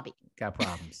a hobby. Got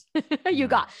problems. You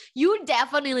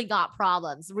definitely got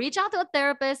problems. Reach out to a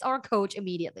therapist or a coach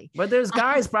immediately. But there's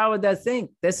guys probably that think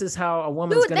this is how a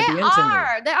woman's going to be into me.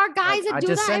 There are guys that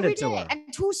do that every day,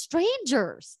 and to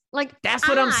strangers. Like, that's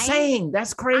what I'm saying.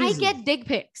 That's crazy. I get dick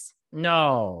pics.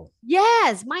 No.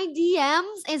 Yes, my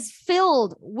DMs is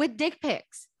filled with dick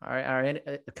pics. All right.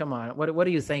 Come on. What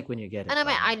do you think when you get it? And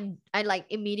I mean, I like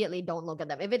immediately don't look at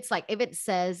them. If it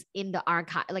says in the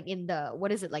archive, like in the,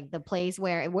 what is it, like the place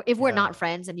where if we're not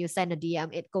friends and you send a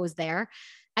DM, it goes there.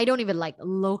 I don't even like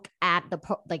look at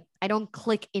I don't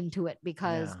click into it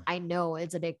because I know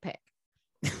it's a dick pic.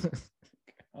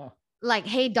 Like,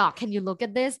 hey doc, can you look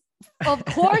at this? Of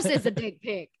course it's a dick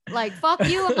pic. Like, fuck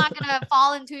you, I'm not gonna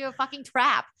fall into your fucking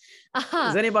trap.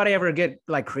 Does anybody ever get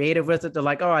like creative with it? They're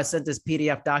like, oh, I sent this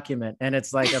PDF document and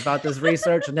it's like about this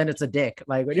research, and then it's a dick.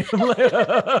 Like,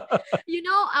 you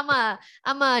know,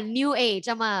 I'm a new age.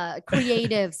 I'm a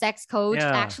creative sex coach.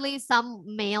 Yeah. Actually, some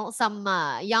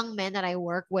young men that I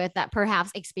work with that perhaps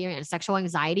experience sexual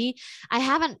anxiety, I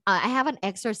have an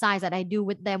exercise that I do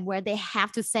with them where they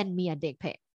have to send me a dick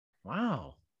pic.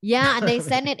 Wow. Yeah, and they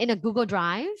send it in a Google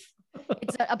Drive.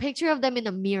 It's a picture of them in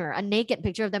a mirror, a naked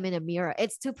picture of them in a mirror.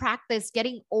 It's to practice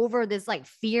getting over this like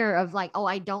fear of like, oh,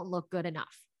 I don't look good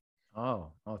enough.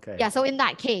 Oh, okay. Yeah, so in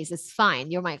that case, it's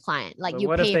fine. You're my client. Like, but you.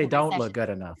 What if they don't look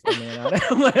good enough? I mean, I'm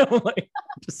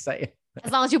just saying.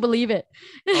 As long as you believe it.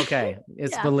 Okay,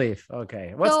 it's belief.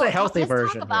 Okay, what's the healthy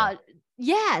version?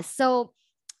 So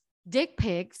dick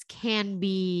pics can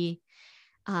be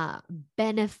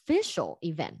beneficial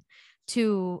even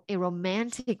to a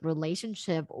romantic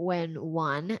relationship when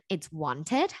one, it's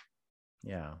wanted.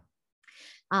 Yeah.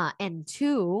 And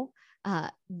two,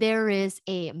 there is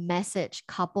a message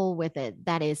coupled with it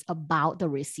that is about the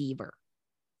receiver.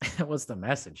 What's the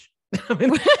message?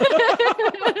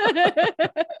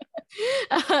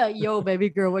 Yo, baby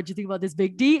girl, what do you think about this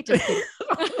big D? Just kidding.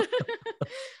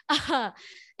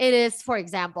 It is, for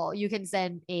example, you can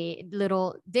send a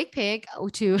little dick pic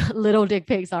to little dick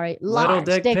pic. Sorry, large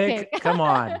dick pic. Come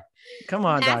on,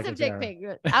 massive dick pic.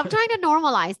 I'm trying to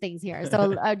normalize things here.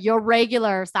 So your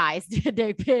regular size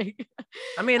dick pic.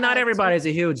 I mean, not everybody's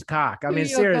a huge cock. I mean,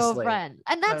 seriously, and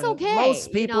that's okay.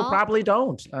 Most people probably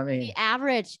don't. I mean, the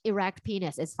average erect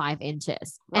penis is 5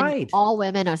 inches, right? And all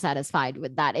women are satisfied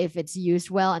with that if it's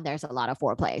used well and there's a lot of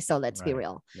foreplay. So let's be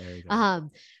real. There you go.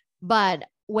 But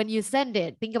when you send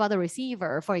it, think about the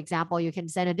receiver. For example, you can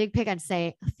send a dick pic and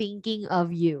say, thinking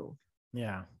of you.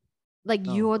 Yeah. Like,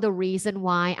 you're the reason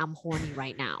why I'm horny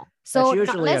right now. So that's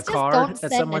usually a card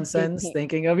that someone sends,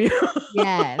 thinking of you.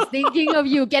 Yes, thinking of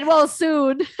you. Get well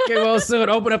soon. Get well soon.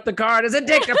 Open up the card. There's a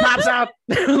dick that pops out.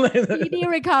 PD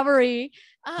recovery.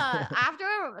 After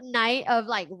a night of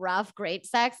like rough, great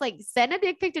sex, like send a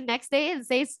dick pic the next day and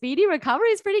say speedy recovery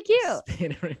is pretty cute.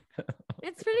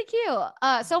 It's pretty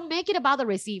cute. So make it about the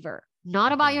receiver,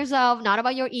 not about yourself, not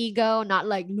about your ego, not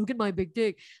like, look at my big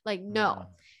dick. Like, no. Yeah.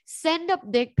 Send a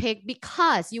dick pic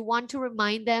because you want to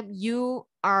remind them you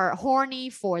are horny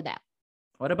for them.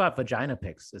 What about vagina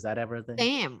pics? Is that ever a thing?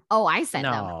 Damn. Oh, I send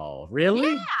them. No,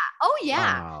 really? Yeah. Oh,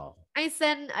 yeah. Wow. I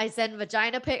send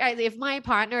vagina pic. If my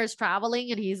partner is traveling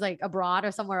and he's like abroad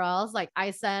or somewhere else, like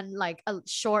I send like a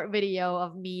short video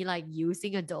of me like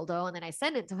using a dildo, and then I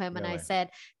send it to him and I Really? said,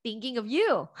 thinking of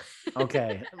you.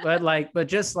 Okay. But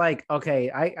just like,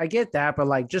 okay, I get that, but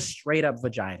like just straight up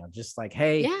vagina. Just like,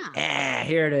 hey, Yeah.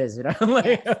 here it is. You know,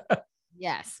 like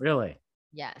Yes. really.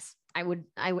 Yes.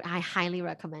 I highly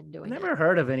recommend I doing never it.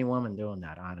 heard of any woman doing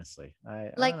that, honestly. I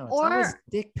Like, don't know. It's always or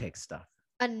dick pic stuff.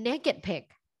 a naked pic.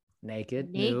 Naked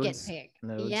Nudes. pic.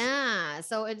 Yeah.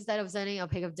 So instead of sending a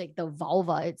pic of like the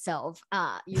vulva itself,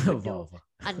 you The could do vulva.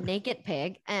 a naked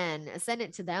pic and send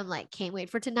it to them. Like, can't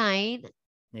wait for tonight.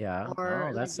 Yeah. Or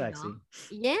Oh, that's like, sexy.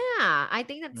 yeah, I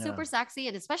think that's super sexy,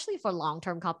 and especially for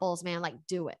long-term couples, man. Like,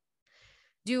 do it.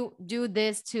 Do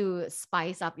this to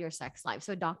spice up your sex life.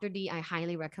 So, Dr. D, I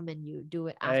highly recommend you do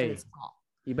it after this call.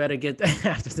 You better get that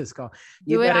after this call.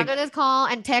 Do it after this call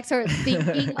and text her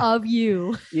thinking of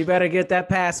you. You better get that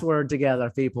password together,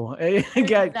 people.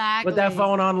 Get put that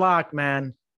phone on lock,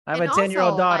 man. I have And a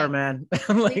 10-year-old also, daughter, like, man.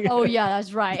 Oh yeah,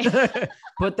 that's right.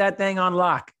 Put that thing on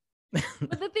lock. But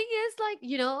the thing is, like,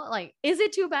 like, is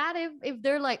it too bad if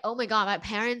they're like, oh my God, my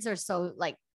parents are so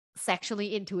like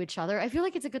sexually into each other? I feel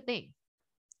like it's a good thing.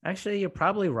 Actually, you're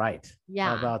probably right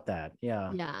Yeah. about that.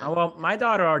 Yeah. Yeah. Well, my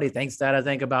daughter already thinks that, I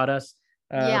think, about us.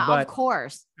 Yeah, but, of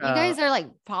course. You guys are like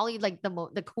probably like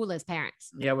the coolest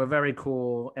parents. Yeah, we're very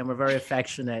cool and we're very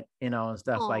affectionate, and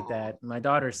stuff like that. My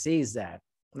daughter sees that.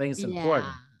 I think it's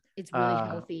important. It's really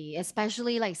healthy,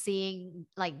 especially like seeing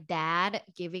like dad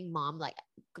giving mom like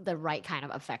the right kind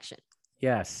of affection.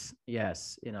 Yes.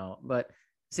 But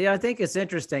see, I think it's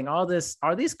interesting. Are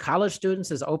these college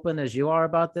students as open as you are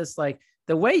about this? Like,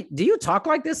 the way, do you talk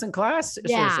like this in class?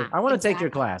 Yeah, seriously, I want to take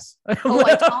your class. Oh,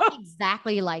 I talk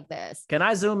exactly like this. Can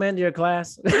I zoom into your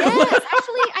class? Yes,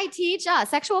 actually, I teach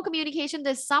sexual communication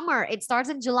this summer. It starts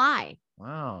in July.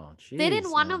 Wow. Sit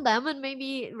in one of them and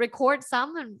maybe record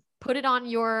some and put it on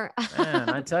your. Man,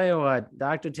 I tell you what,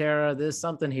 Dr. Tara, there's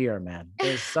something here, man.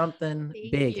 There's something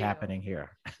big happening here.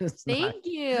 Thank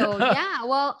you. Yeah.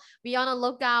 Well, be on a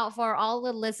lookout for all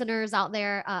the listeners out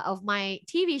there of my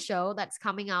TV show that's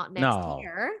coming out next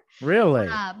year. Really?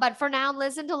 But for now,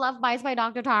 listen to Love Bites by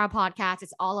Dr. Tara podcast.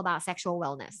 It's all about sexual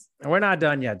wellness. We're not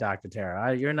done yet, Dr.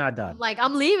 Tara. You're not done. Like,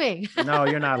 I'm leaving. No,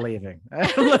 you're not leaving.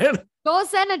 Go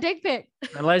send a dick pic.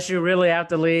 Unless you really have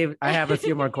to leave, I have a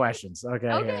few more questions.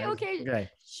 Okay. Okay.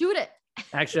 Shoot it.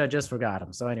 Actually, I just forgot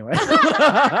them. So anyway. No,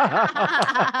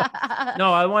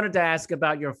 I wanted to ask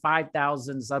about your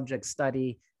 5,000 subject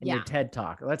study and your TED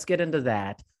Talk. Let's get into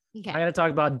that. Okay. I'm going to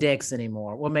talk about dicks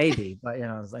anymore. Well, maybe, but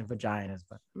it's like vaginas.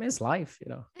 But I mean, it's life,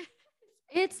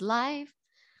 It's life.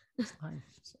 It's life.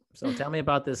 So tell me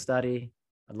about this study.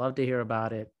 I'd love to hear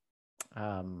about it.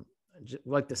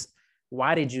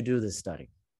 Why did you do this study?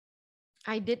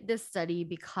 I did this study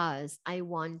because I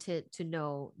wanted to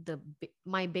know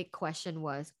my big question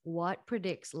was, what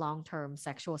predicts long-term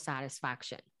sexual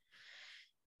satisfaction?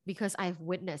 Because I've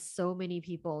witnessed so many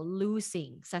people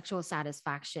losing sexual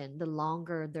satisfaction the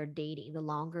longer they're dating, the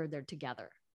longer they're together.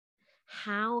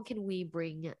 How can we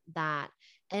bring that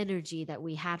energy that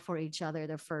we had for each other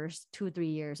the first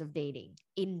 2-3 years of dating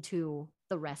into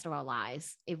the rest of our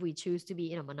lives if we choose to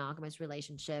be in a monogamous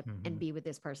relationship and be with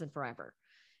this person forever?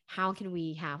 How can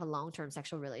we have a long-term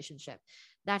sexual relationship?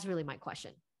 That's really my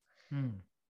question.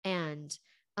 And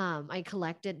I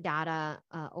collected data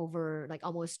over like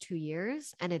almost 2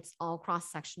 years, and it's all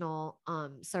cross-sectional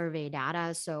survey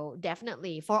data. So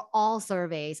definitely for all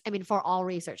surveys, for all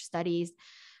research studies,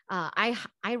 I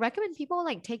recommend people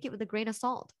like take it with a grain of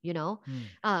salt,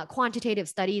 quantitative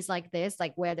studies like this,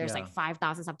 like where there's like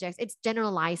 5,000 subjects, it's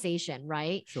generalization,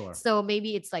 right? Sure. So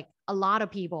maybe it's like a lot of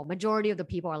people, majority of the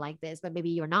people are like this, but maybe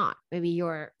you're not, maybe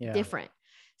you're different.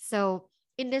 So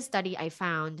in this study, I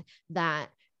found that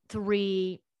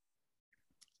three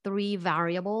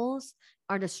variables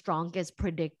are the strongest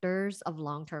predictors of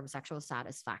long-term sexual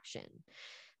satisfaction.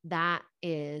 That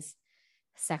is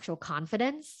sexual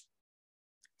confidence,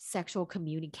 sexual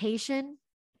communication,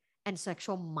 and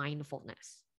sexual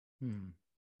mindfulness.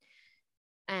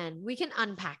 And we can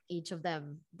unpack each of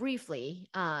them briefly.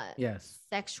 Yes.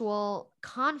 Sexual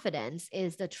confidence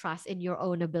is the trust in your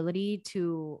own ability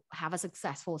to have a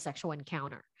successful sexual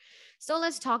encounter. So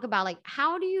let's talk about like,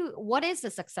 what is a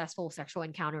successful sexual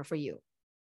encounter for you?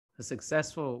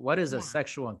 What is a Yeah.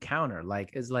 sexual encounter?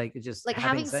 Like, is like just Like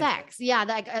having sex. Yeah.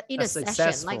 Like in A a session, like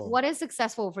successful- what is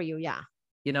successful for you? Yeah.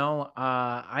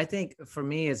 I think for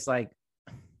me, it's like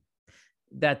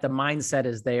that the mindset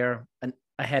is there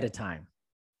ahead of time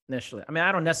initially. I mean,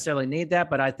 I don't necessarily need that,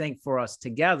 but I think for us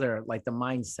together, like the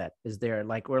mindset is there.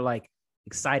 Like we're like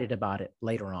excited about it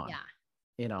later on.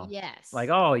 Yeah. Yes. Like,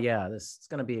 oh yeah, this is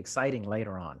going to be exciting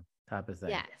later on type of thing.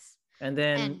 Yes. And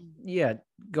then, yeah,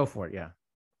 go for it. Yeah.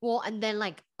 Well, and then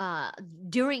like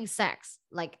during sex,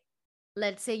 like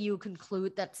let's say you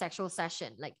conclude that sexual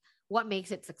session, like what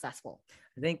makes it successful?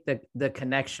 I think the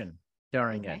connection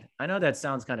during it. I know that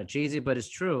sounds kind of cheesy, but it's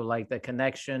true. Like the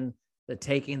connection, the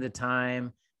taking the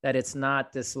time, that it's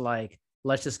not this like,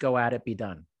 let's just go at it, be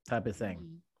done type of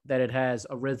thing, that it has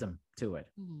a rhythm to it.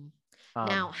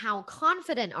 Now, how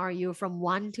confident are you from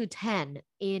 1 to 10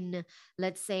 in,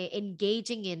 let's say,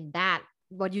 engaging in that,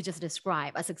 what you just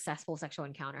described, a successful sexual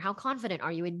encounter? How confident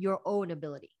are you in your own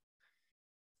ability?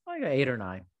 Like an 8 or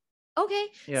 9. Okay.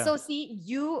 Yeah. So see,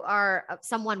 you are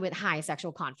someone with high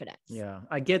sexual confidence. Yeah,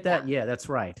 I get that. Yeah, that's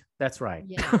right. That's right.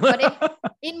 Yeah. But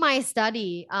in my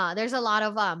study, there's a lot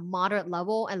of moderate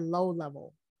level and low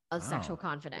level of sexual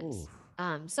confidence.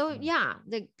 So yeah,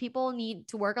 the people need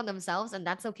to work on themselves, and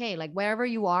that's okay. Like wherever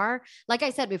you are, like I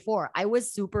said before, I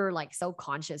was super like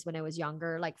self-conscious when I was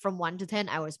younger. Like from 1 to 10,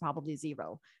 I was probably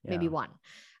 0, maybe 1.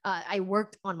 I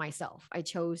worked on myself. I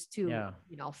chose to,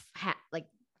 like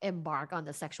embark on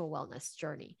the sexual wellness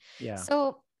journey. Yeah.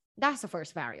 So that's the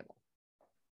first variable.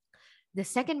 The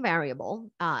second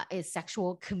variable is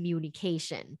sexual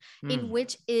communication, in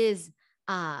which is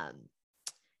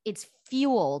it's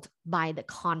fueled by the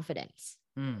confidence.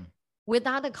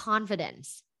 Without the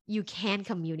confidence, you can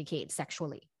communicate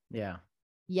sexually. Yeah.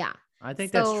 I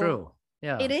think that's true.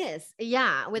 Yeah. It is.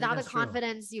 Yeah. Without the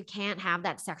confidence, you can't have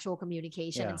that sexual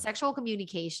communication. And sexual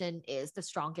communication is the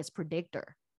strongest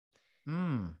predictor.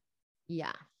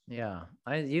 Yeah. Yeah.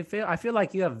 I feel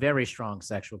like you have very strong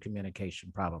sexual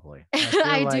communication, probably.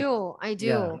 I do.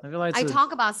 Yeah, I feel like I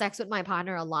talk about sex with my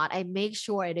partner a lot. I make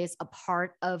sure it is a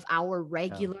part of our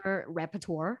regular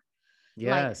repertoire.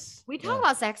 Yes. Like, we talk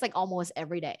about sex like almost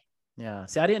every day. Yeah.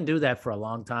 See, I didn't do that for a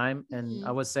long time. And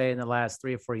I would say in the last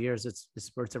 3 or 4 years, it's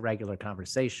a regular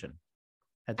conversation.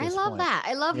 I love that.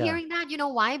 I love hearing that. You know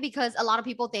why? Because a lot of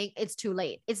people think it's too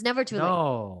late. It's never too late.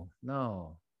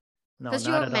 No. Because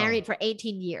you were married for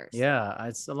 18 years. Yeah,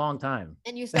 it's a long time.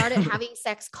 And you started having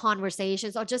sex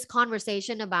conversations or just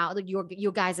conversation about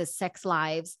your guys' sex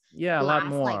lives. Yeah, a lot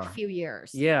more. Like few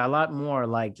years. Yeah, a lot more.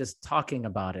 Like just talking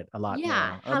about it a lot more.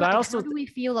 How do we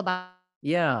feel about?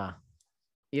 Yeah.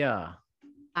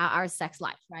 Our sex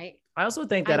life, right? I also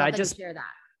think that share that.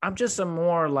 I'm just a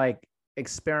more like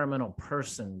experimental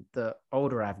person the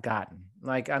older I've gotten.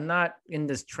 Like I'm not in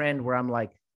this trend where I'm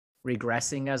like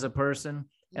regressing as a person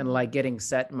and like getting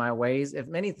set in my ways.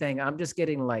 If anything, I'm just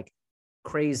getting like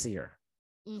crazier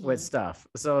with stuff.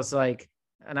 So it's like,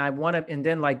 and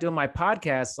then like doing my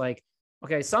podcast, like,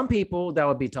 okay, some people that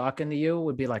would be talking to you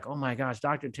would be like, oh my gosh,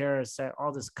 Dr. Tara said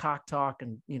all this cock talk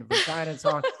and, vagina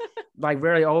talk, like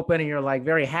very open, and you're like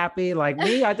very happy. Like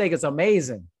me, I think it's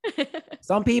amazing.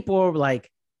 Some people are like,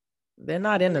 they're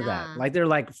not into that. Like they're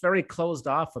like very closed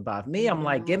off about me. I'm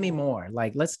like, give me more.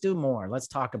 Like, let's do more. Let's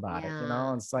talk about it.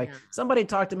 It's like somebody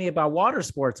talked to me about water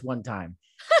sports one time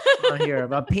on here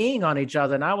about peeing on each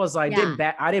other. And I was like,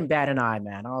 I didn't bat an eye,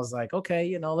 man. I was like,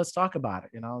 okay, let's talk about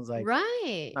it. I was like,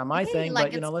 right. Not my thing,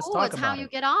 like, but let's cool. talk it's about it. How you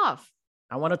get off.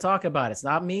 I want to talk about it. It's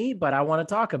not me, but I want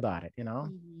to talk about it,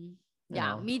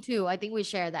 Yeah, me too. I think we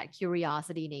share that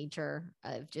curiosity nature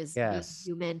of just being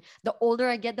human. The older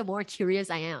I get, the more curious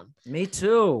I am. Me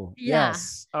too. Yeah.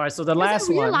 Yes. All right. So the last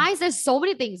one. I realize there's so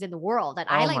many things in the world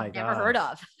that I never heard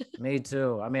of. Me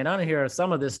too. I mean, I don't hear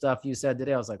some of this stuff you said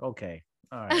today. I was like, okay,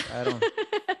 all right. I don't.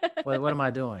 what am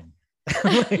I doing?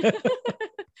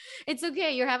 It's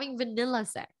okay. You're having vanilla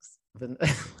sex,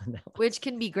 which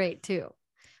can be great too.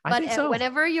 But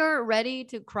whenever you're ready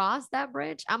to cross that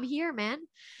bridge, I'm here, man.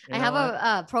 I have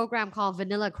a program called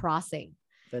Vanilla Crossing.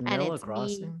 Vanilla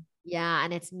Crossing?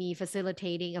 And it's me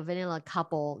facilitating a vanilla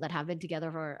couple that have been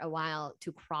together for a while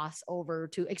to cross over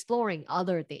to exploring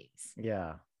other things.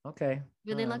 Yeah. Okay.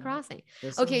 Vanilla Crossing.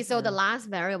 Okay. So the last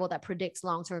variable that predicts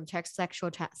long-term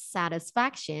sexual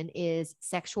satisfaction is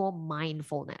sexual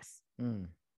mindfulness.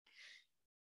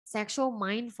 Sexual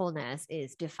mindfulness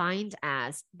is defined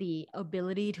as the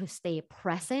ability to stay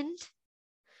present,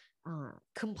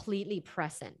 completely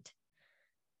present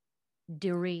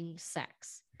during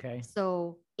sex. Okay.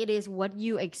 So it is what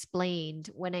you explained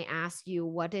when I asked you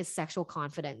what is sexual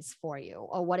confidence for you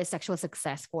or what is sexual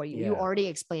success for you. You Yeah. already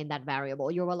explained that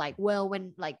variable. You were like, well,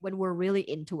 when we're really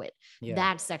into it, Yeah.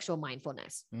 that's sexual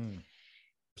mindfulness. Mm.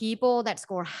 People that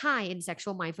score high in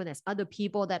sexual mindfulness are the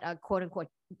people that are quote unquote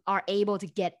are able to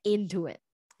get into it.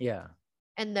 Yeah.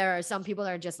 And there are some people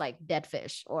that are just like dead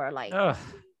fish or like Ugh.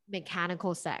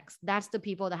 mechanical sex. That's the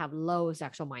people that have low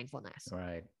sexual mindfulness.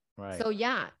 Right. Right. So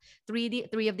yeah,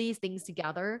 three of these things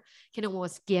together can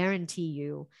almost guarantee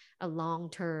you a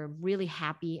long-term, really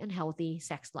happy and healthy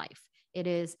sex life. It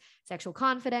is sexual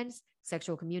confidence,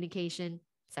 sexual communication,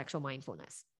 sexual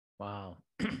mindfulness. Wow.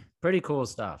 Pretty cool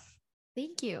stuff.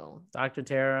 Thank you. Dr.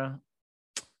 Tara,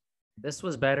 this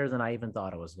was better than I even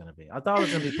thought it was going to be. I thought it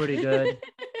was going to be pretty good,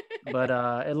 but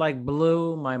it like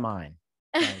blew my mind.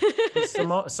 Like, it's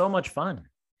so much fun.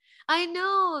 I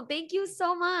know. Thank you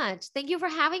so much. Thank you for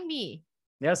having me.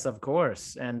 Yes, of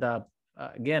course. And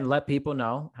again, let people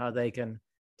know how they can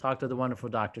talk to the wonderful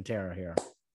Dr. Tara here.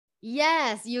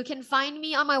 Yes, you can find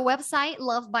me on my website,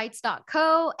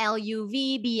 lovebites.co,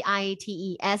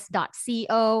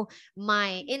 LUVBITES.co.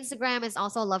 My Instagram is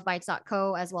also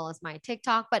lovebites.co, as well as my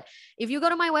TikTok. But if you go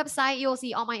to my website, you'll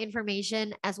see all my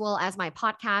information, as well as my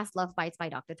podcast, Love Bites by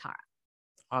Dr. Tara.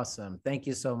 Awesome. Thank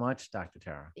you so much, Dr.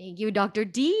 Tara. Thank you, Dr.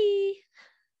 D.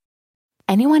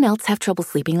 Anyone else have trouble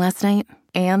sleeping last night?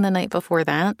 And the night before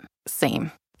that?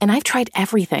 Same. And I've tried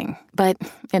everything, but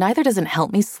it either doesn't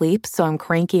help me sleep, so I'm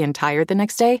cranky and tired the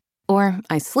next day, or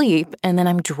I sleep and then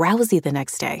I'm drowsy the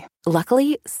next day.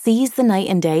 Luckily, Seize the Night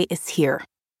and Day is here.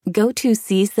 Go to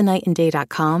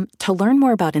seizethenightandday.com to learn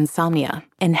more about insomnia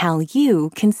and how you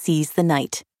can seize the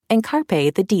night. And carpe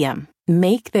the diem.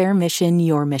 Make their mission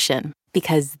your mission,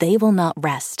 because they will not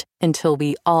rest until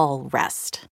we all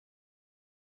rest.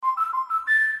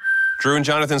 Drew and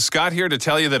Jonathan Scott here to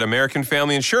tell you that American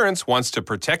Family Insurance wants to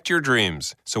protect your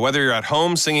dreams. So whether you're at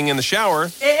home singing in the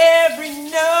shower, every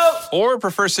note, or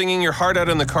prefer singing your heart out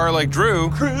in the car like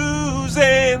Drew,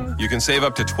 cruising, you can save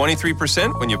up to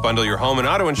 23% when you bundle your home and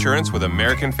auto insurance with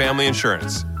American Family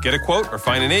Insurance. Get a quote or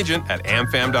find an agent at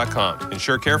amfam.com.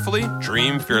 Insure carefully,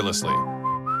 dream fearlessly.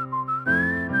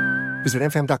 Visit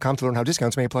amfam.com to learn how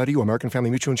discounts may apply to you. American Family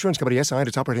Mutual Insurance Company, SI, and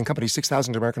its operating company,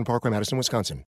 6000 American Parkway, Madison, Wisconsin.